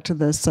go back to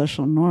the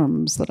social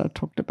norms that I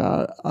talked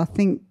about. I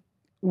think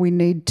we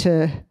need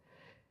to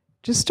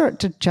just start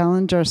to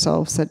challenge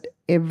ourselves at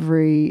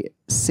every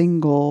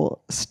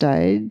single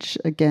stage,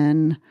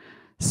 again,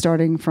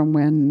 starting from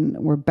when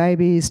we're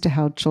babies to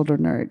how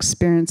children are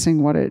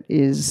experiencing what it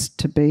is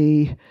to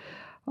be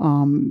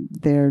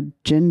their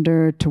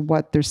gender, to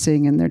what they're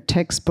seeing in their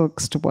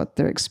textbooks, to what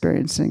they're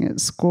experiencing at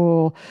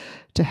school,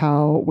 to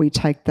how we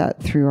take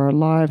that through our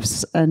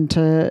lives, and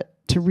to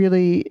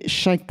really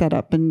shake that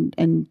up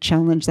and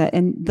challenge that.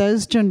 And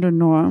those gender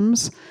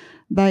norms,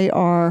 they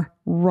are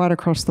right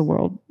across the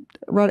world.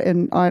 Right,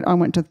 and I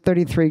went to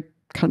 33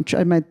 countries.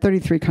 I made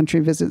 33 country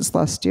visits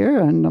last year,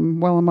 and I'm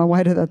well on my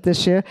way to that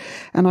this year.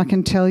 And I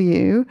can tell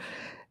you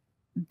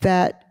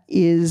that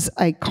is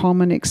a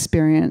common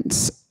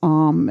experience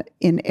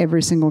in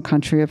every single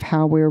country of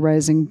how we're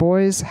raising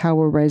boys, how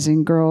we're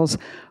raising girls,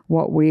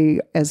 what we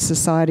as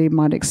society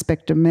might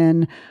expect of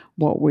men,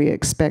 what we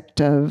expect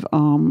of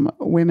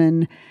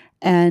women,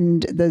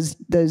 and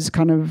those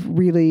kind of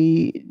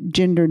really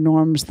gender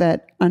norms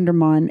that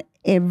undermine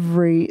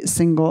every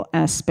single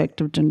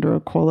aspect of gender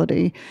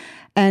equality,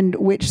 and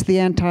which the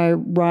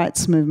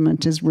anti-rights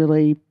movement is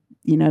really,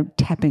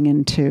 tapping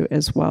into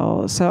as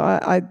well. So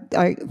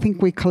I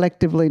think we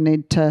collectively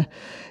need to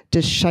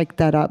just shake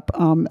that up.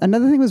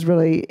 Another thing was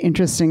really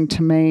interesting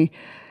to me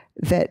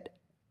that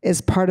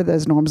as part of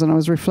those norms, and I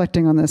was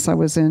reflecting on this, I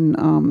was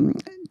in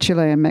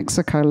Chile and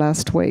Mexico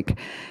last week,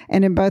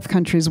 and in both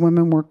countries,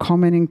 women were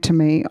commenting to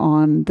me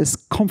on this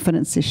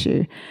confidence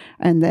issue,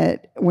 and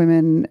that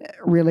women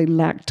really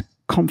lacked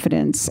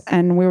confidence.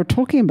 And we were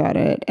talking about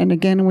it. And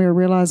again, we were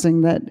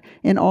realizing that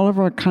in all of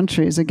our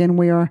countries, again,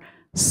 we are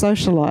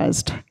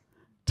socialized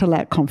to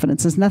lack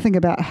confidence. There's nothing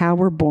about how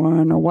we're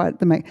born or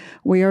what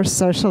we are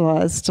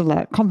socialized to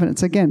lack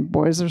confidence. Again,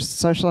 boys are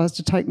socialized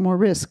to take more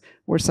risk.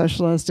 We're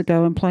socialized to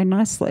go and play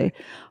nicely.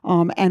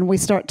 And we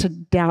start to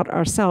doubt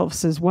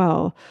ourselves as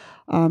well.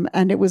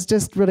 And it was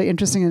just really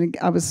interesting. And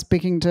I was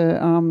speaking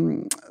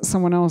to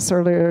someone else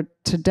earlier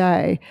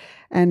today,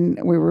 and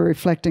we were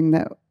reflecting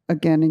that,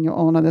 again, and you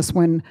all know this,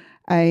 when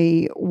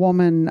a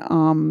woman,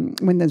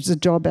 when there's a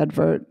job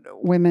advert,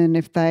 women,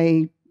 if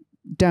they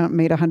don't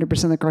meet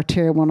 100% of the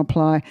criteria, won't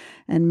apply,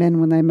 and men,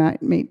 when they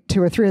might meet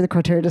 2 or 3 of the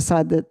criteria,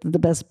 decide that they're the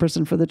best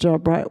person for the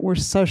job, right? We're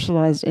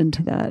socialized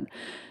into that.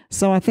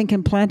 So I think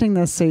in planting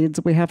those seeds,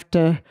 we have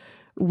to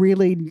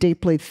really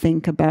deeply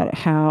think about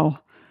how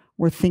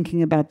we're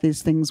thinking about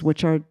these things,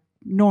 which are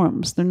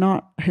norms. They're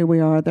not who we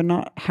are. They're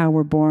not how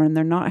we're born.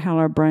 They're not how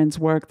our brains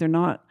work. They're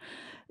not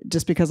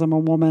just because I'm a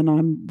woman,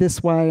 I'm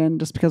this way, and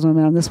just because I'm a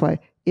man, I'm this way.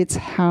 It's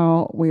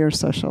how we are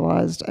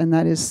socialized, and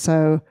that is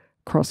so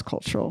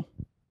cross-cultural.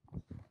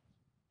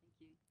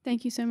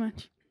 Thank you so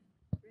much.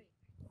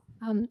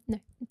 No,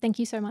 thank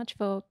you so much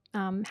for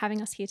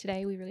having us here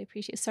today. We really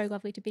appreciate it. It's so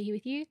lovely to be here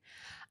with you.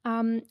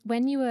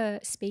 When you were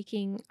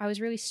speaking, I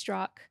was really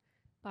struck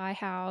by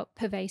how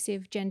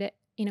pervasive gender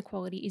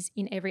inequality is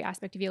in every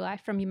aspect of your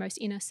life, from your most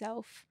inner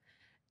self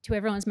to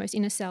everyone's most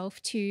inner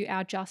self, to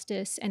our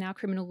justice and our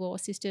criminal law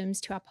systems,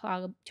 to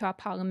our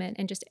parliament,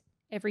 and just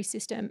every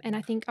system. And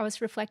I think I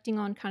was reflecting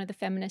on kind of the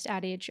feminist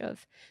adage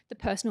of the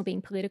personal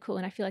being political,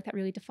 and I feel like that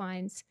really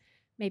defines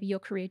maybe your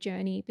career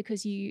journey,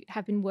 because you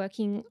have been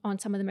working on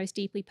some of the most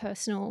deeply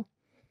personal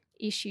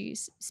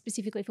issues,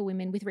 specifically for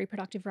women, with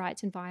reproductive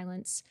rights and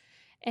violence.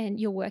 And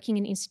you're working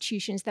in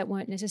institutions that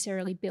weren't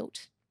necessarily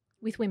built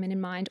with women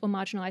in mind or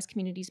marginalized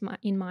communities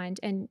in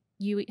mind. And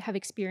you have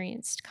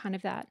experienced kind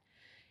of that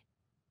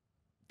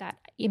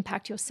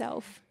impact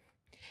yourself.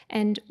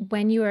 And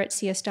when you were at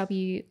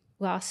CSW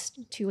last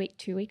two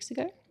weeks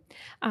ago,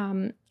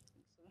 when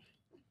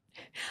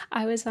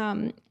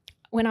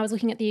I was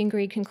looking at the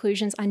agreed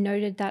conclusions, I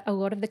noted that a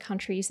lot of the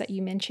countries that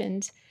you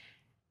mentioned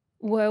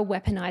were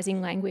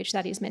weaponizing language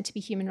that is meant to be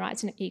human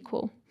rights and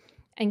equal,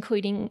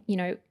 including,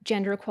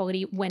 gender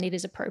equality when it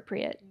is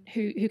appropriate.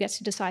 Who gets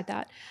to decide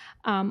that?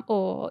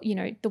 Or,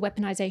 the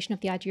weaponization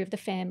of the idea of the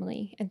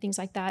family and things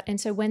like that. And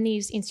so when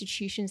these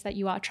institutions that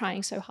you are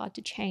trying so hard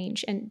to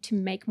change and to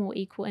make more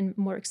equal and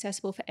more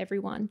accessible for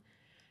everyone,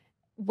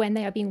 when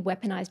they are being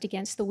weaponized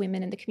against the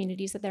women and the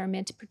communities that they're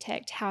meant to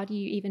protect, how do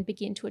you even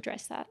begin to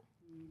address that?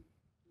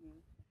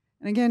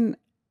 And again,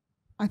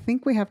 I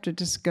think we have to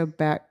just go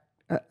back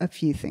a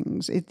few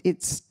things.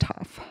 It's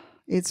tough.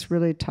 It's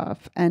really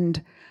tough.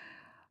 And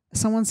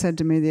someone said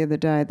to me the other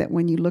day that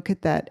when you look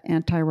at that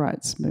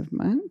anti-rights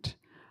movement,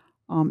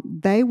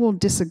 they will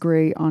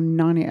disagree on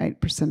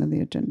 98% of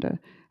the agenda.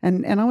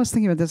 And I was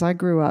thinking about this. I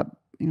grew up,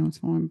 so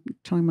I'm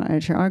telling my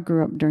age here, I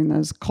grew up during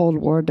those Cold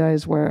War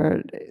days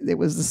where it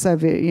was the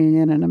Soviet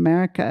Union and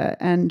America.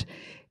 And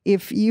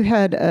if you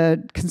had a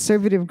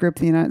conservative group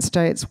in the United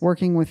States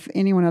working with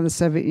anyone out of the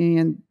Soviet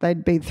Union,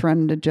 they'd be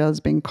thrown into jail as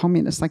being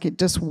communist. Like, it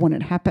just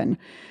wouldn't happen.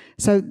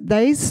 So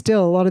a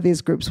lot of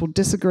these groups will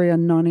disagree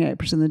on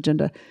 98% of the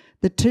agenda.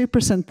 The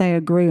 2% they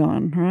agree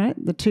on, right?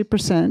 The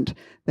 2%,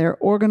 they're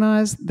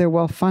organized, they're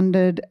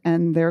well-funded,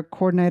 and they're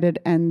coordinated,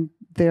 and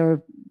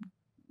they're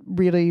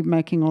really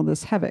making all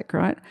this havoc,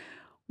 right?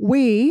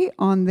 We,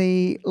 on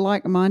the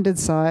like-minded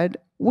side,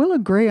 will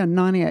agree on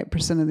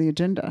 98% of the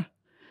agenda.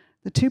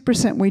 The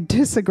 2% we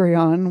disagree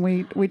on,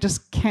 we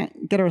just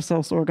can't get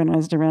ourselves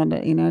organized around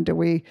it. Do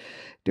we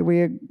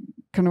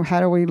kind of,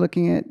 how are we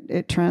looking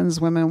at trans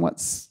women?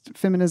 What's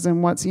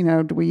feminism? What's,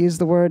 do we use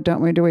the word?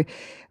 Don't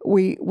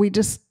we? We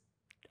just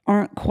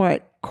aren't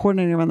quite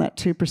coordinating around that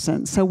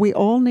 2%. So we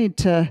all need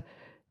to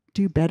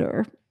do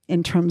better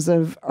in terms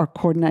of our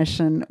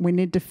coordination. We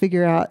need to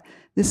figure out,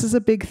 this is a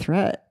big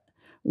threat.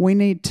 We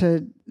need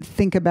to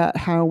think about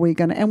how we're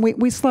going to, and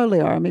we slowly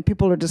are. I mean,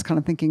 people are just kind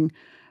of thinking,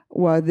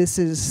 well, this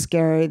is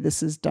scary,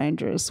 this is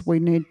dangerous. We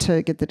need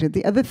to get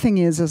the other thing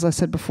is, as I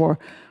said before,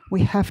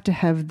 we have to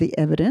have the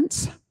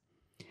evidence.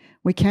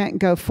 We can't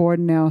go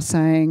forward now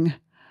saying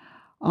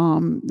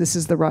this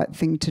is the right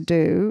thing to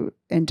do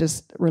and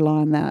just rely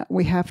on that.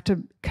 We have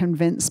to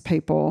convince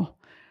people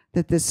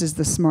that this is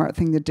the smart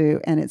thing to do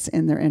and it's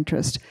in their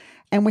interest.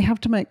 And we have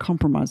to make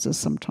compromises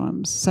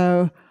sometimes.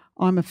 So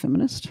I'm a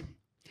feminist,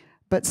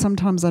 but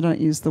sometimes I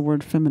don't use the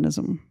word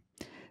feminism,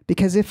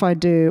 because if I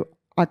do,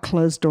 I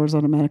close doors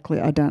automatically.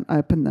 I don't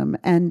open them.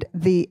 And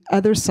the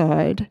other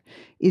side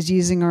is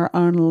using our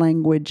own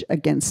language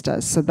against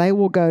us. So they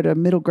will go to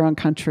middle ground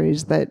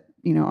countries that,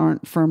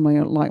 aren't firmly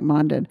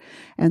like-minded,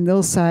 and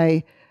they'll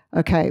say,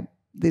 okay,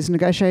 these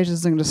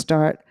negotiations are going to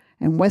start,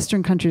 and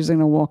Western countries are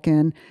going to walk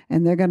in,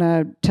 and they're going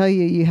to tell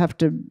you have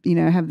to,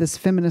 have this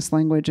feminist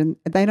language, and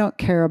they don't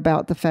care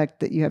about the fact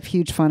that you have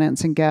huge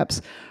financing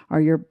gaps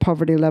or your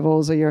poverty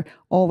levels or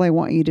all they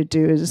want you to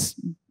do is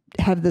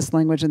have this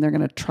language, and they're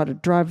going to try to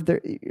drive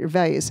your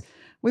values.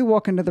 We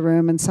walk into the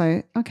room and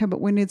say, okay,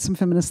 but we need some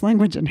feminist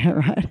language in here,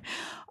 right?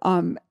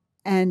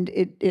 And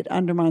it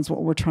undermines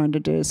what we're trying to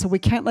do. So we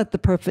can't let the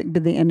perfect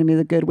be the enemy of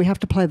the good. We have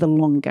to play the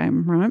long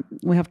game, right?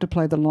 We have to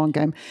play the long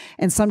game.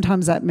 And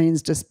sometimes that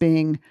means just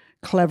being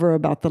clever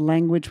about the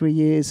language we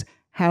use,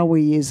 how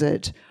we use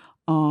it,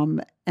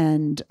 and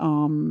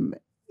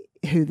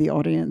who the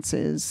audience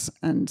is.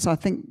 And so I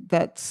think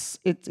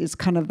it's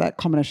kind of that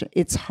combination.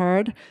 It's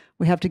hard.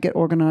 We have to get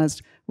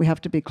organized. We have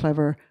to be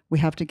clever. We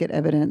have to get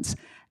evidence.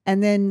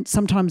 And then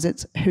sometimes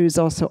it's who's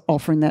also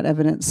offering that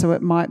evidence. So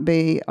it might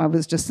be, I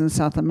was just in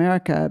South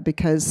America,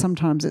 because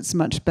sometimes it's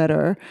much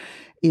better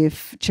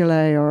if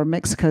Chile or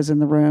Mexico's in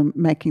the room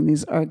making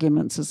these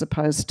arguments as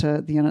opposed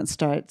to the United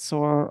States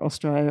or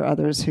Australia or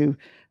others who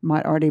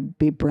might already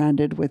be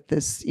branded with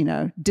this,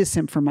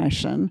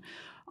 disinformation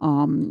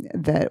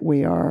that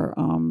we are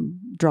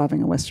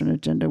driving a Western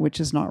agenda,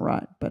 which is not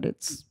right, but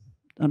it's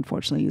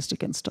unfortunately used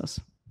against us.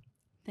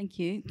 Thank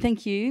you.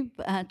 Thank you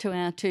to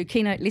our two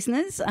keynote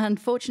listeners.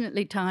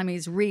 Unfortunately, time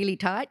is really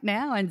tight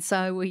now, and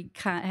so we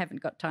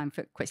haven't got time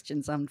for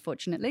questions,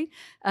 unfortunately.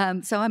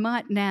 So I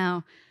might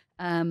now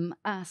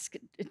ask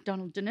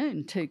Donald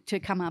Denoon to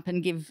come up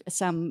and give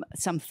some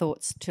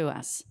thoughts to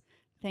us.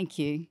 Thank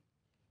you.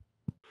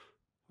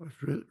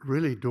 It's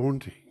really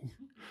daunting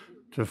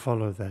to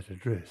follow that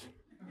address,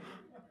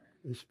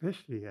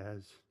 especially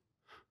as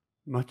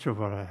much of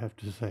what I have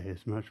to say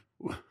is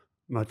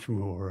much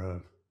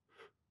more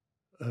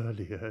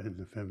earlier in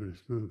the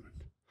feminist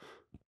movement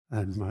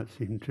and might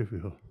seem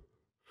trivial.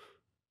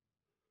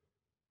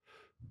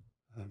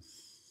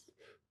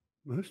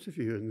 Most of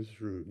you in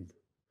this room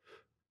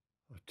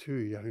are too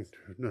young to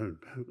have known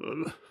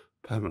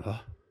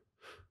Pamela.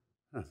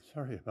 I'm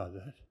sorry about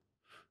that,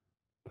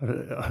 but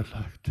I'd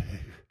like to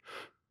take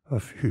a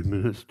few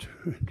minutes to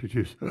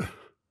introduce her.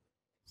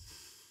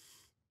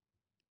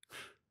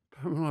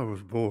 Pamela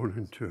was born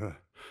into a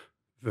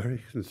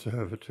very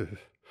conservative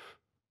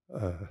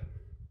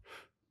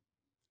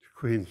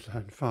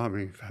Queensland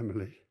farming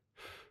family,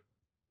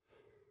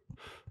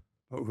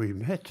 but we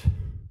met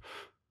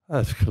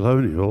as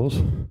colonials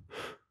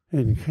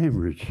in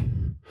Cambridge,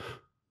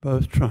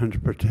 both trying to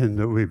pretend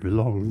that we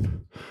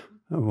belonged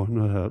and were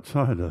not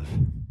outsiders.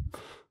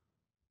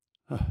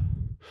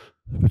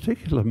 The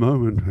particular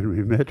moment when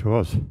we met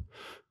was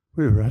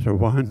we were at a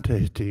wine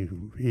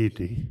tasting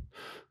evening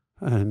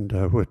and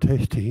were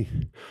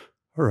tasting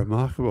a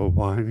remarkable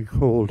wine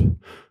called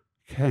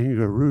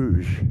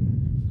Kangaroo,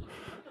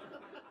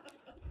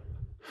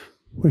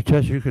 which,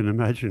 as you can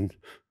imagine,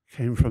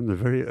 came from the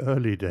very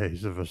early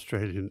days of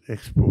Australian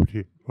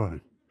exporting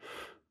wine.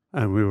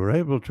 And we were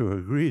able to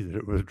agree that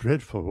it was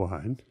dreadful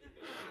wine,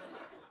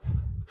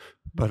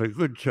 but a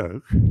good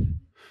joke,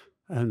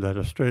 and that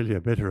Australia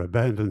better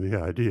abandon the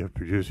idea of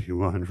producing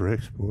wine for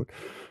export.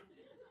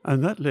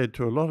 And that led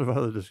to a lot of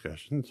other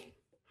discussions,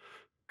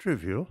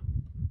 trivial,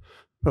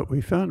 but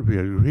we found we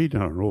agreed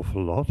on an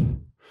awful lot,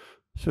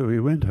 so we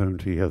went home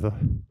together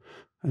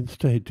and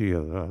stayed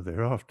together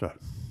thereafter.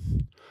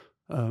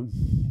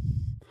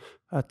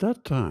 At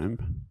that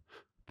time,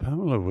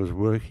 Pamela was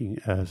working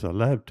as a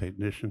lab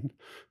technician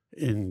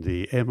in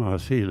the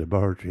MRC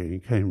laboratory in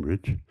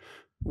Cambridge,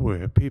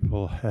 where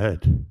people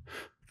had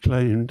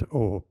claimed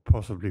or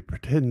possibly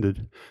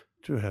pretended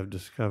to have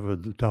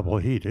discovered the double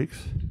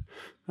helix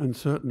and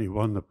certainly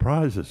won the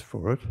prizes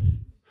for it.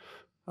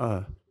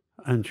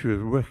 And she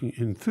was working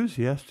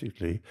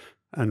enthusiastically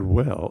and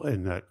well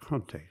in that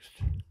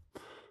context.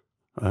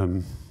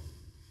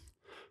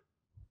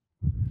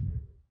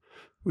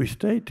 We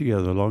stayed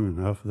together long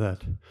enough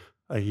that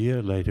a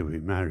year later we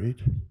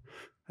married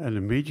and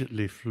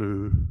immediately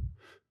flew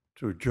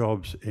to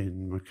jobs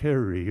in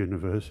Makerere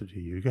University,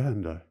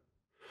 Uganda,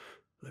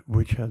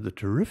 which had the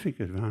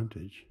terrific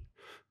advantage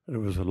that it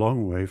was a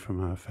long way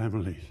from our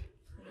families.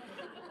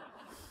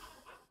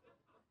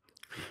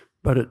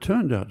 But it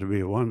turned out to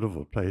be a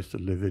wonderful place to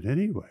live in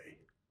anyway.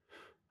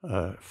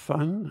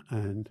 Fun,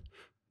 and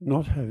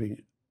not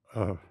having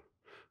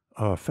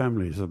our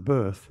families of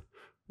birth,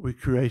 we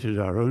created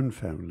our own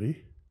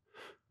family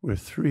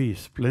with 3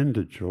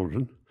 splendid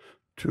children,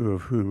 2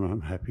 of whom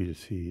I'm happy to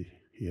see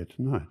here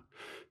tonight.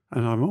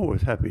 And I'm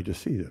always happy to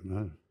see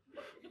them.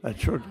 I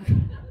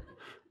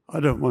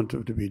don't want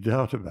there to be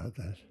doubt about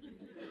that.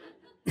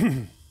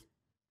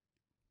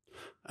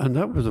 And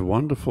that was a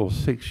wonderful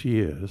 6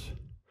 years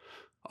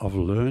of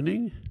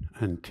learning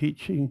and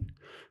teaching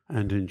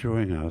and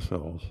enjoying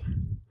ourselves.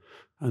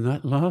 And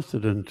that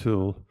lasted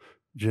until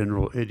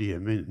General Idi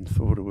Amin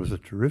thought it was a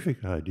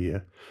terrific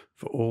idea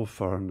for all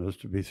foreigners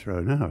to be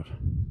thrown out.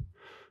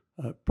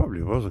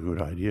 Probably was a good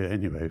idea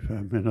anyway.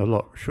 I mean, a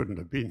lot shouldn't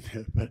have been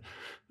there, but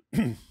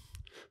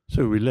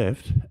so we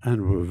left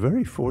and were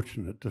very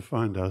fortunate to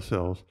find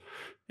ourselves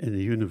in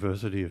the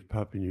University of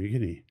Papua New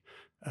Guinea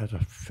at a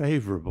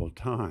favorable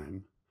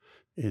time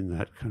in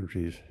that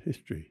country's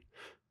history.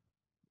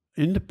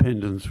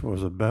 Independence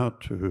was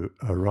about to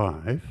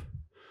arrive,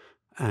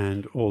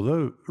 and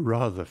although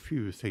rather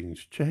few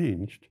things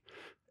changed,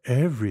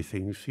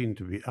 everything seemed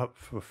to be up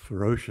for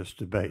ferocious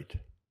debate.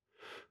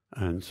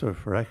 And so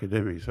for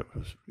academics, it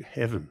was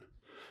heaven.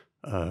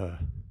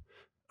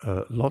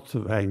 Lots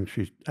of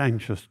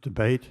anxious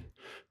debate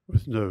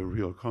with no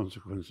real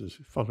consequences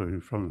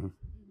following from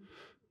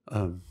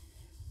them.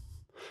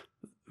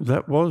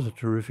 That was a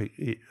terrific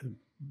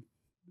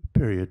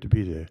period to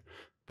be there.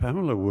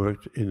 Pamela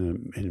worked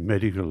in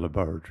medical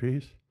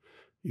laboratories,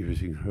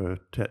 using her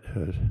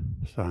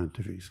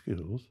scientific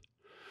skills,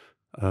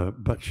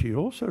 but she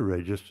also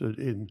registered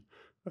in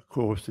a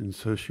course in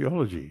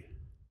sociology.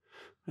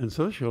 And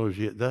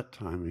sociology at that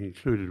time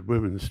included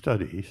women's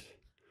studies,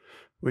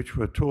 which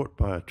were taught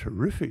by a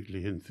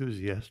terrifically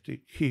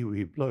enthusiastic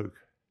Kiwi bloke.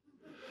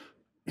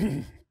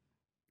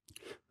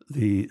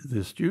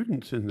 The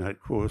students in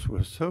that course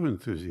were so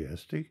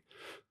enthusiastic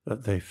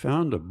that they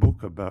found a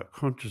book about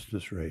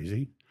consciousness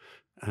raising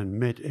and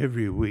met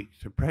every week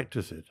to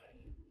practice it.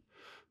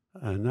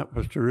 And that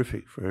was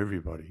terrific for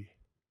everybody.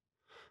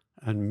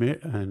 And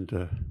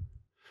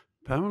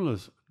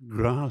Pamela's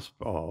grasp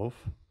of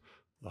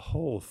the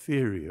whole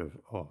theory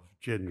of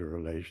gender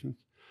relations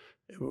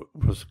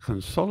was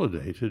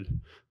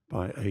consolidated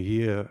by a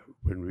year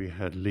when we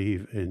had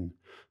leave in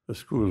the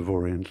School of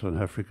Oriental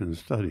and African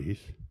Studies,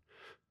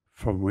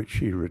 from which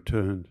she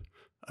returned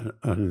an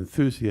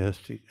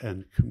enthusiastic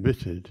and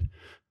committed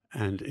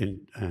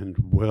and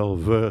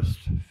well-versed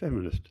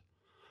feminist.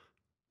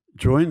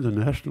 Joined the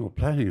National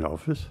Planning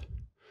Office,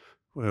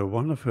 where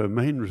one of her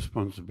main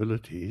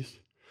responsibilities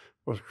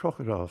was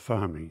crocodile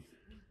farming.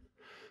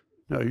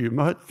 Now, you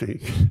might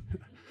think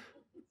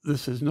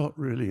this is not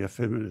really a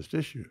feminist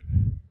issue,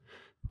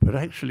 but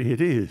actually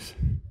it is,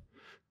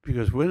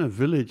 because when a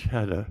village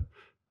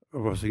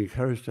was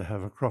encouraged to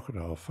have a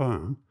crocodile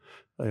farm,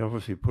 they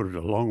obviously put it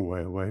a long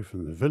way away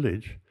from the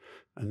village,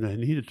 and they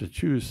needed to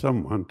choose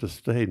someone to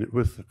stay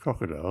with the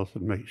crocodiles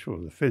and make sure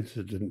the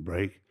fences didn't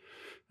break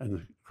and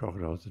the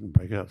crocodiles didn't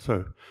break out.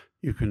 So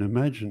you can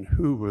imagine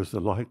who was the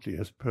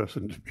likeliest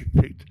person to be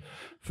picked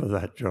for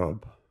that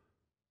job.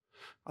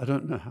 I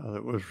don't know how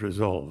that was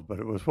resolved, but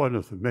it was one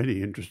of the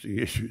many interesting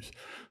issues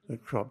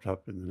that cropped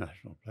up in the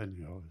National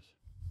Planning Office.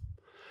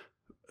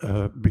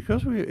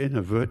 Because we were in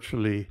a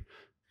virtually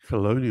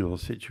colonial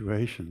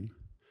situation,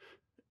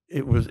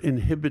 it was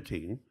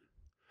inhibiting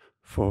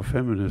for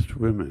feminist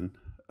women,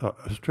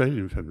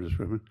 Australian feminist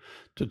women,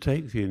 to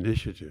take the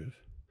initiative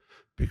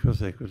because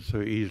they could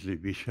so easily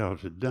be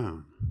shouted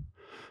down.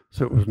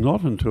 So it was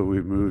not until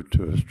we moved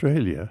to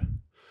Australia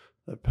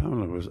that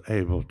Pamela was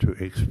able to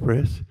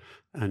express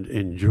and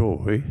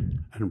enjoy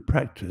and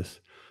practice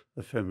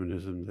the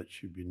feminism that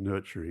she'd been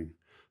nurturing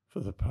for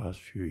the past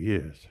few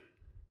years.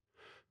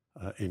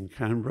 In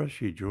Canberra,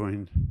 she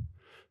joined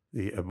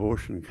the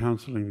abortion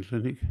counselling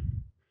clinic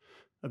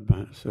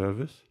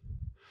service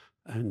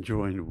and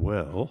joined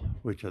WELL,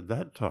 which at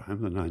that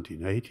time, the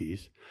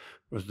 1980s,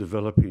 was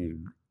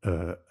developing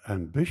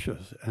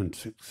ambitious and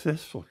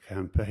successful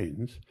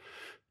campaigns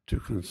to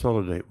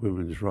consolidate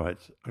women's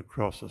rights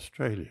across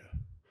Australia.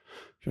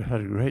 She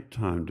had a great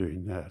time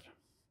doing that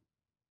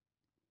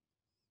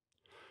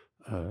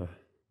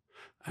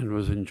and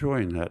was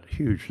enjoying that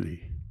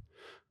hugely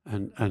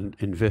and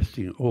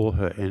investing all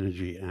her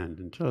energy and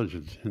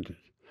intelligence in it.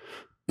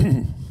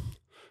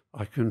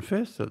 I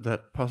confess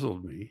that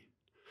puzzled me.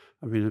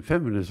 I mean,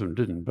 feminism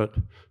didn't, but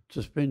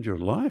to spend your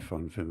life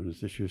on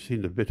feminist issues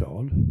seemed a bit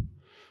odd,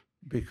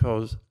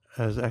 because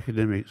as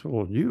academics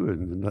all knew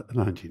in the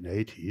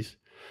 1980s,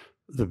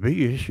 the big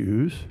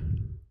issues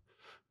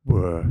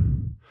were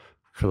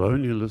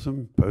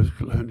colonialism,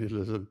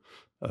 post-colonialism,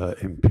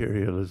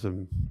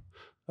 imperialism,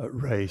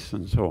 race,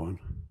 and so on.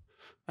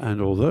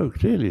 And although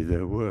clearly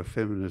there were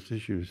feminist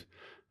issues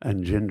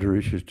and gender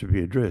issues to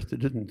be addressed, it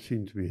didn't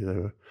seem to me they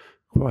were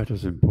quite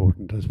as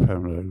important as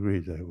Pamela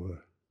agreed they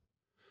were.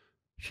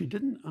 She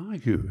didn't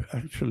argue,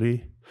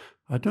 actually.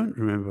 I don't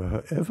remember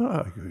her ever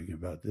arguing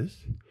about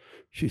this.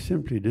 She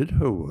simply did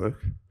her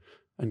work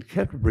and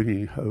kept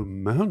bringing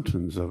home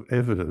mountains of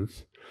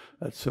evidence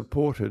that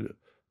supported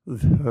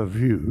her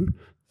view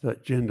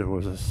that gender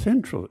was a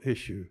central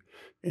issue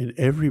in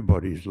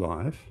everybody's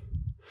life.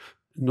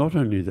 Not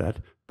only that,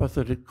 but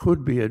that it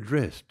could be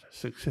addressed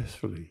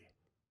successfully.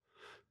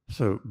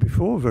 So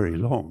before very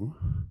long,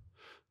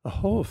 the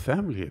whole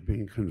family had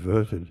been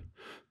converted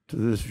to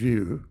this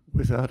view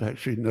without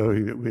actually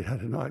knowing that we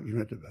had an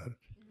argument about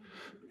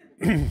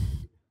it.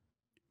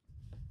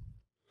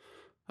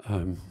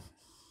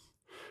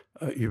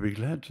 You'll be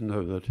glad to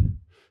know that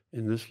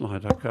in this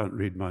slide I can't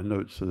read my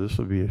notes, so this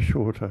will be a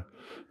shorter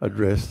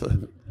address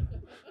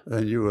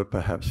than you were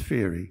perhaps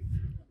fearing.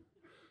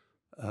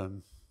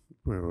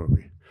 Where were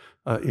we?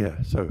 At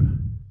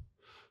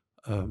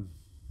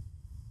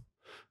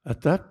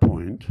that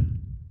point,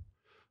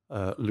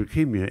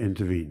 leukemia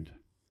intervened,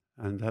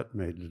 and that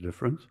made a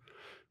difference,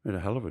 made a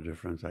hell of a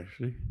difference,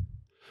 actually.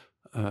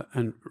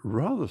 And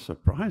rather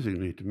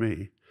surprisingly to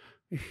me,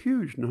 a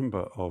huge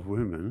number of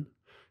women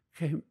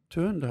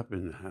turned up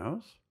in the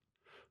house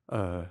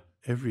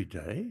every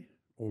day,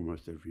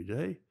 almost every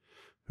day,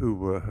 who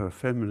were her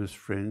feminist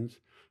friends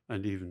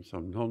and even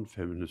some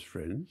non-feminist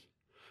friends,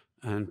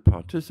 and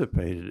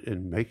participated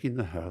in making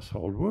the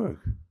household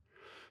work.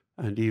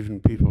 And even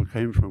people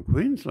came from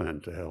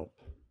Queensland to help,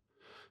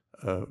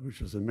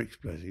 which was a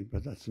mixed blessing,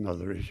 but that's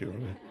another issue.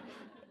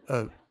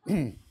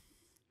 And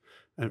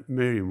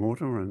Mary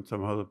Mortimer and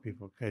some other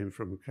people came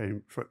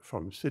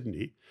from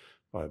Sydney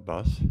by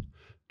bus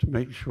to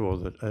make sure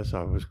that as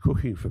I was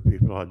cooking for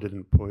people, I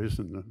didn't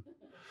poison them.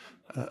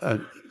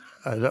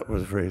 And that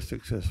was very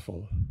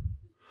successful.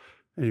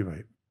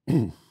 Anyway,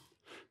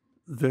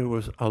 there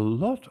was a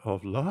lot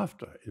of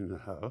laughter in the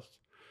house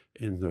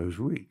in those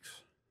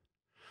weeks,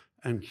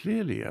 and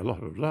clearly a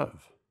lot of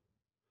love.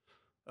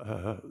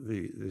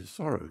 The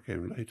sorrow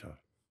came later.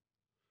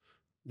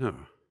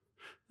 Now,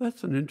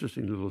 that's an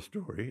interesting little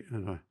story,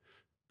 and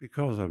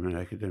because I'm an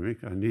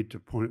academic, I need to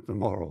point the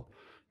moral,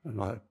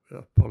 and I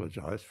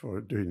apologize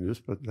for doing this,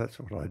 but that's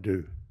what I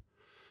do.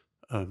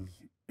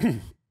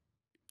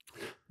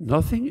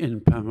 Nothing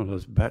in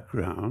Pamela's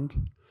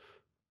background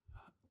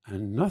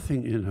and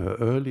nothing in her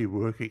early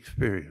work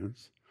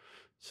experience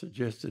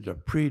suggested a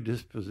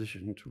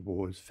predisposition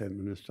towards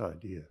feminist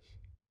ideas.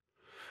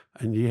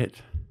 And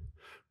yet,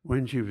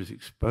 when she was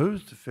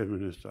exposed to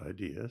feminist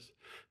ideas,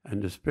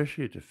 and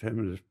especially to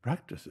feminist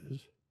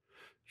practices,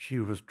 she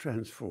was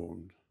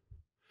transformed,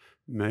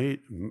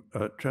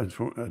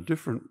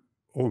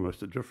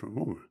 almost a different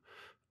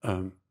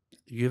woman,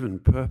 given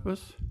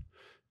purpose,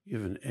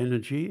 given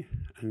energy,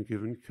 and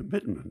given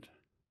commitment.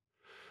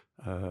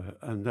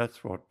 And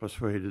that's what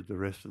persuaded the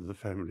rest of the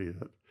family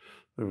that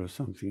there was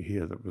something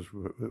here that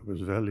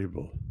was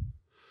valuable.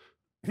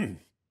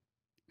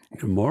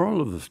 The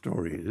moral of the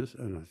story is,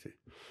 and I think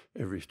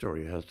every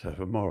story has to have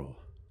a moral,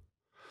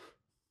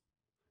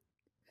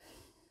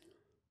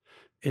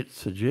 it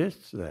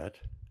suggests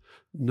that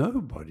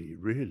nobody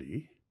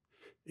really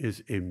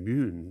is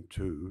immune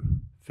to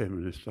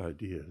feminist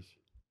ideas.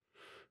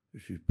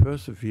 If you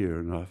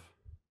persevere enough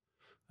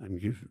and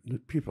give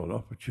people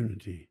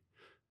opportunity,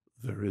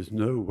 there is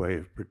no way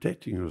of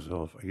protecting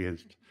yourself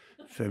against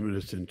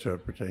feminist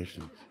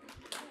interpretations.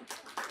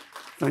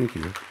 Thank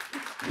you.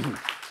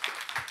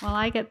 Well,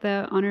 I get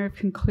the honour of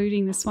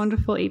concluding this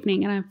wonderful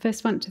evening, and I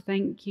first want to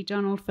thank you,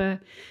 Donald,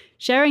 for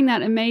sharing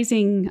that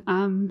amazing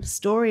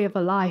story of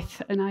a life.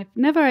 And I've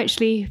never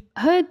actually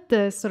heard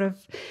the sort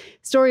of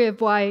story of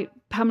why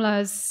Pamela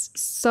was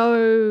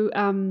so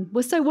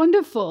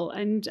wonderful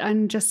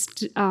and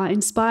just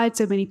inspired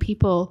so many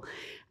people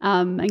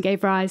and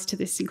gave rise to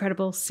this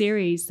incredible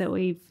series that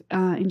we've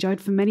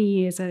enjoyed for many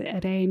years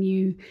at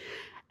ANU.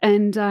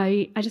 And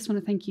I just want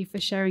to thank you for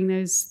sharing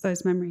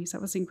those memories.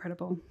 That was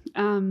incredible.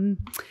 Let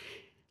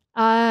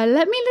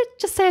me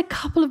just say a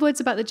couple of words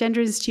about the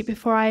Gender Institute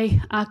before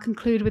I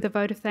conclude with a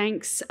vote of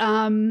thanks.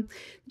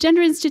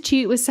 Gender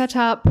Institute was set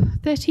up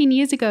 13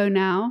 years ago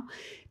now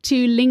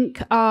to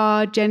link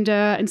our gender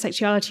and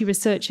sexuality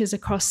researchers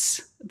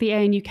across the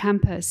ANU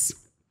campus.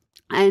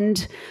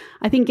 And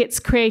I think it's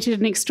created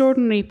an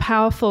extraordinarily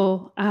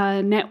powerful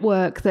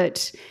network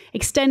that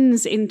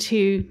extends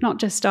into not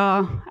just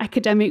our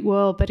academic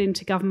world, but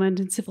into government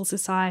and civil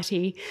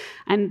society.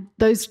 And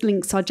those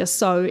links are just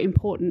so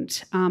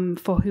important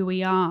for who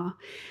we are.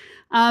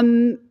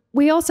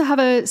 We also have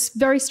a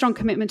very strong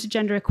commitment to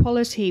gender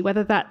equality,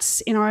 whether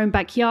that's in our own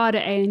backyard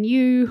at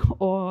ANU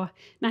or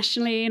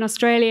nationally in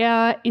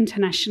Australia,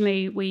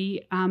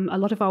 internationally. A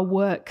lot of our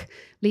work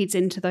leads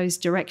into those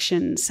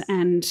directions.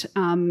 And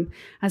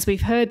as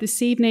we've heard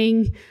this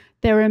evening,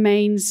 there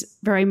remains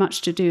very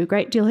much to do. A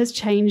great deal has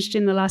changed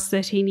in the last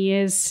 13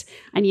 years,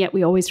 and yet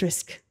we always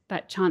risk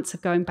that chance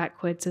of going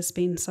backwards has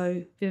been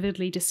so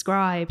vividly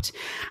described.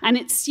 And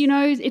it's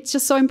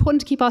just so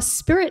important to keep our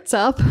spirits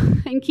up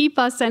and keep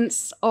our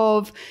sense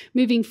of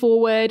moving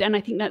forward. And I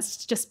think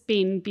that's just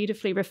been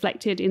beautifully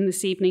reflected in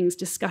this evening's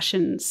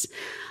discussions.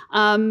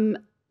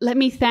 Let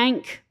me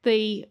thank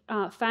the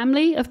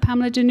family of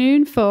Pamela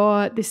Denoon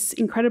for this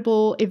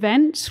incredible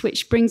event,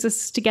 which brings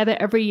us together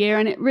every year.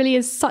 And it really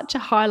is such a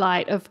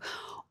highlight of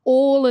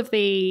all of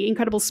the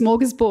incredible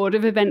smorgasbord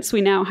of events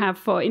we now have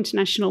for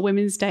International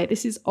Women's Day.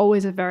 This is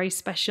always a very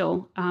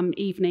special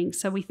evening.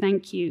 So we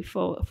thank you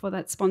for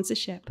that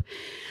sponsorship.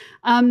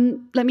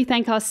 Let me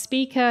thank our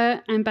speaker,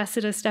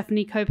 Ambassador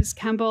Stephanie Copus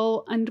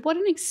Campbell, and what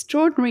an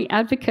extraordinary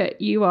advocate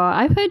you are.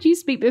 I've heard you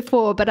speak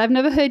before, but I've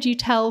never heard you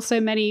tell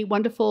so many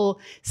wonderful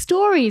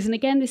stories. And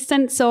again, this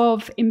sense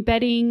of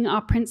embedding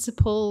our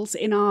principles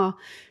in our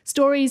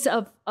stories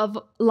of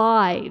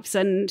lives,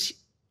 and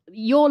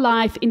your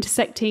life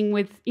intersecting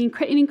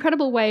in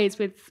incredible ways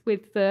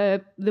with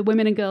the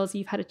women and girls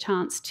you've had a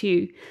chance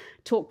to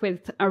talk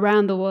with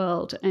around the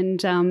world.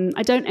 And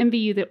I don't envy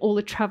you all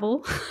the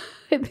travel.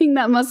 I think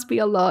that must be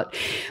a lot,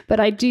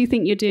 but I do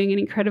think you're doing an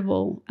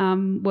incredible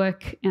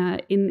work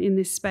in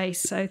this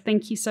space. So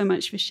thank you so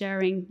much for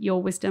sharing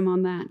your wisdom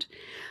on that.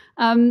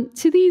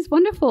 To these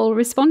wonderful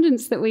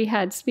respondents that we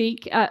had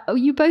speak,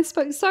 you both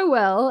spoke so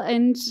well,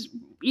 and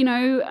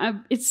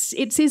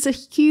it is a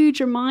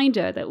huge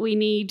reminder that we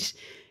need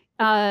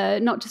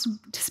not just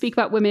to speak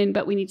about women,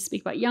 but we need to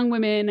speak about young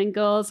women and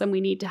girls, and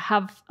we need to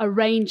have a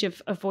range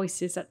of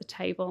voices at the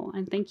table.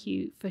 And thank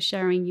you for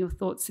sharing your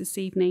thoughts this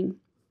evening.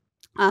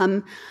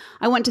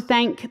 I want to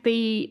thank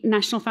the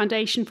National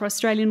Foundation for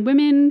Australian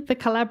Women for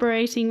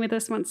collaborating with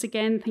us once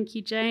again. Thank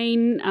you,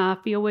 Jane,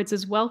 for your words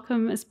as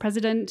welcome as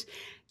president.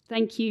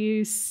 Thank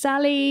you,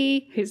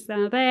 Sally, who's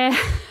now there,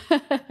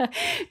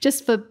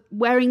 just for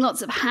wearing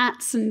lots of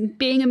hats and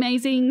being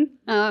amazing.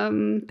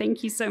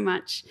 Thank you so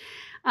much.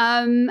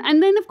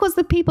 And then, of course,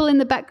 the people in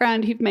the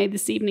background who've made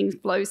this evening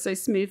flow so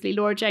smoothly.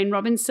 Laura Jane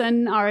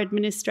Robinson, our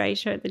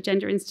administrator at the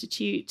Gender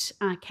Institute,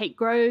 Kate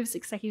Groves,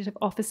 Executive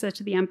Officer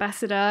to the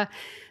Ambassador,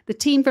 the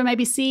team from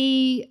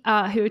ABC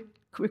who are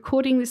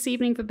recording this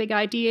evening for Big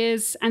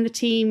Ideas, and the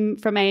team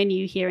from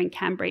ANU here in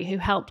Canberra who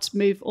helped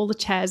move all the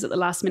chairs at the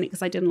last minute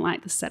because I didn't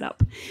like the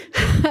setup.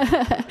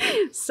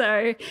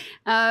 So,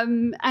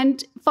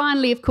 and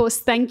finally, of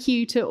course, thank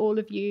you to all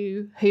of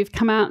you who've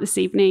come out this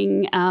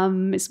evening.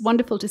 It's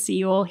wonderful to see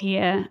you all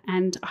here,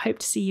 and I hope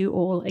to see you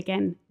all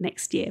again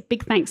next year.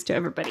 Big thanks to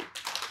everybody.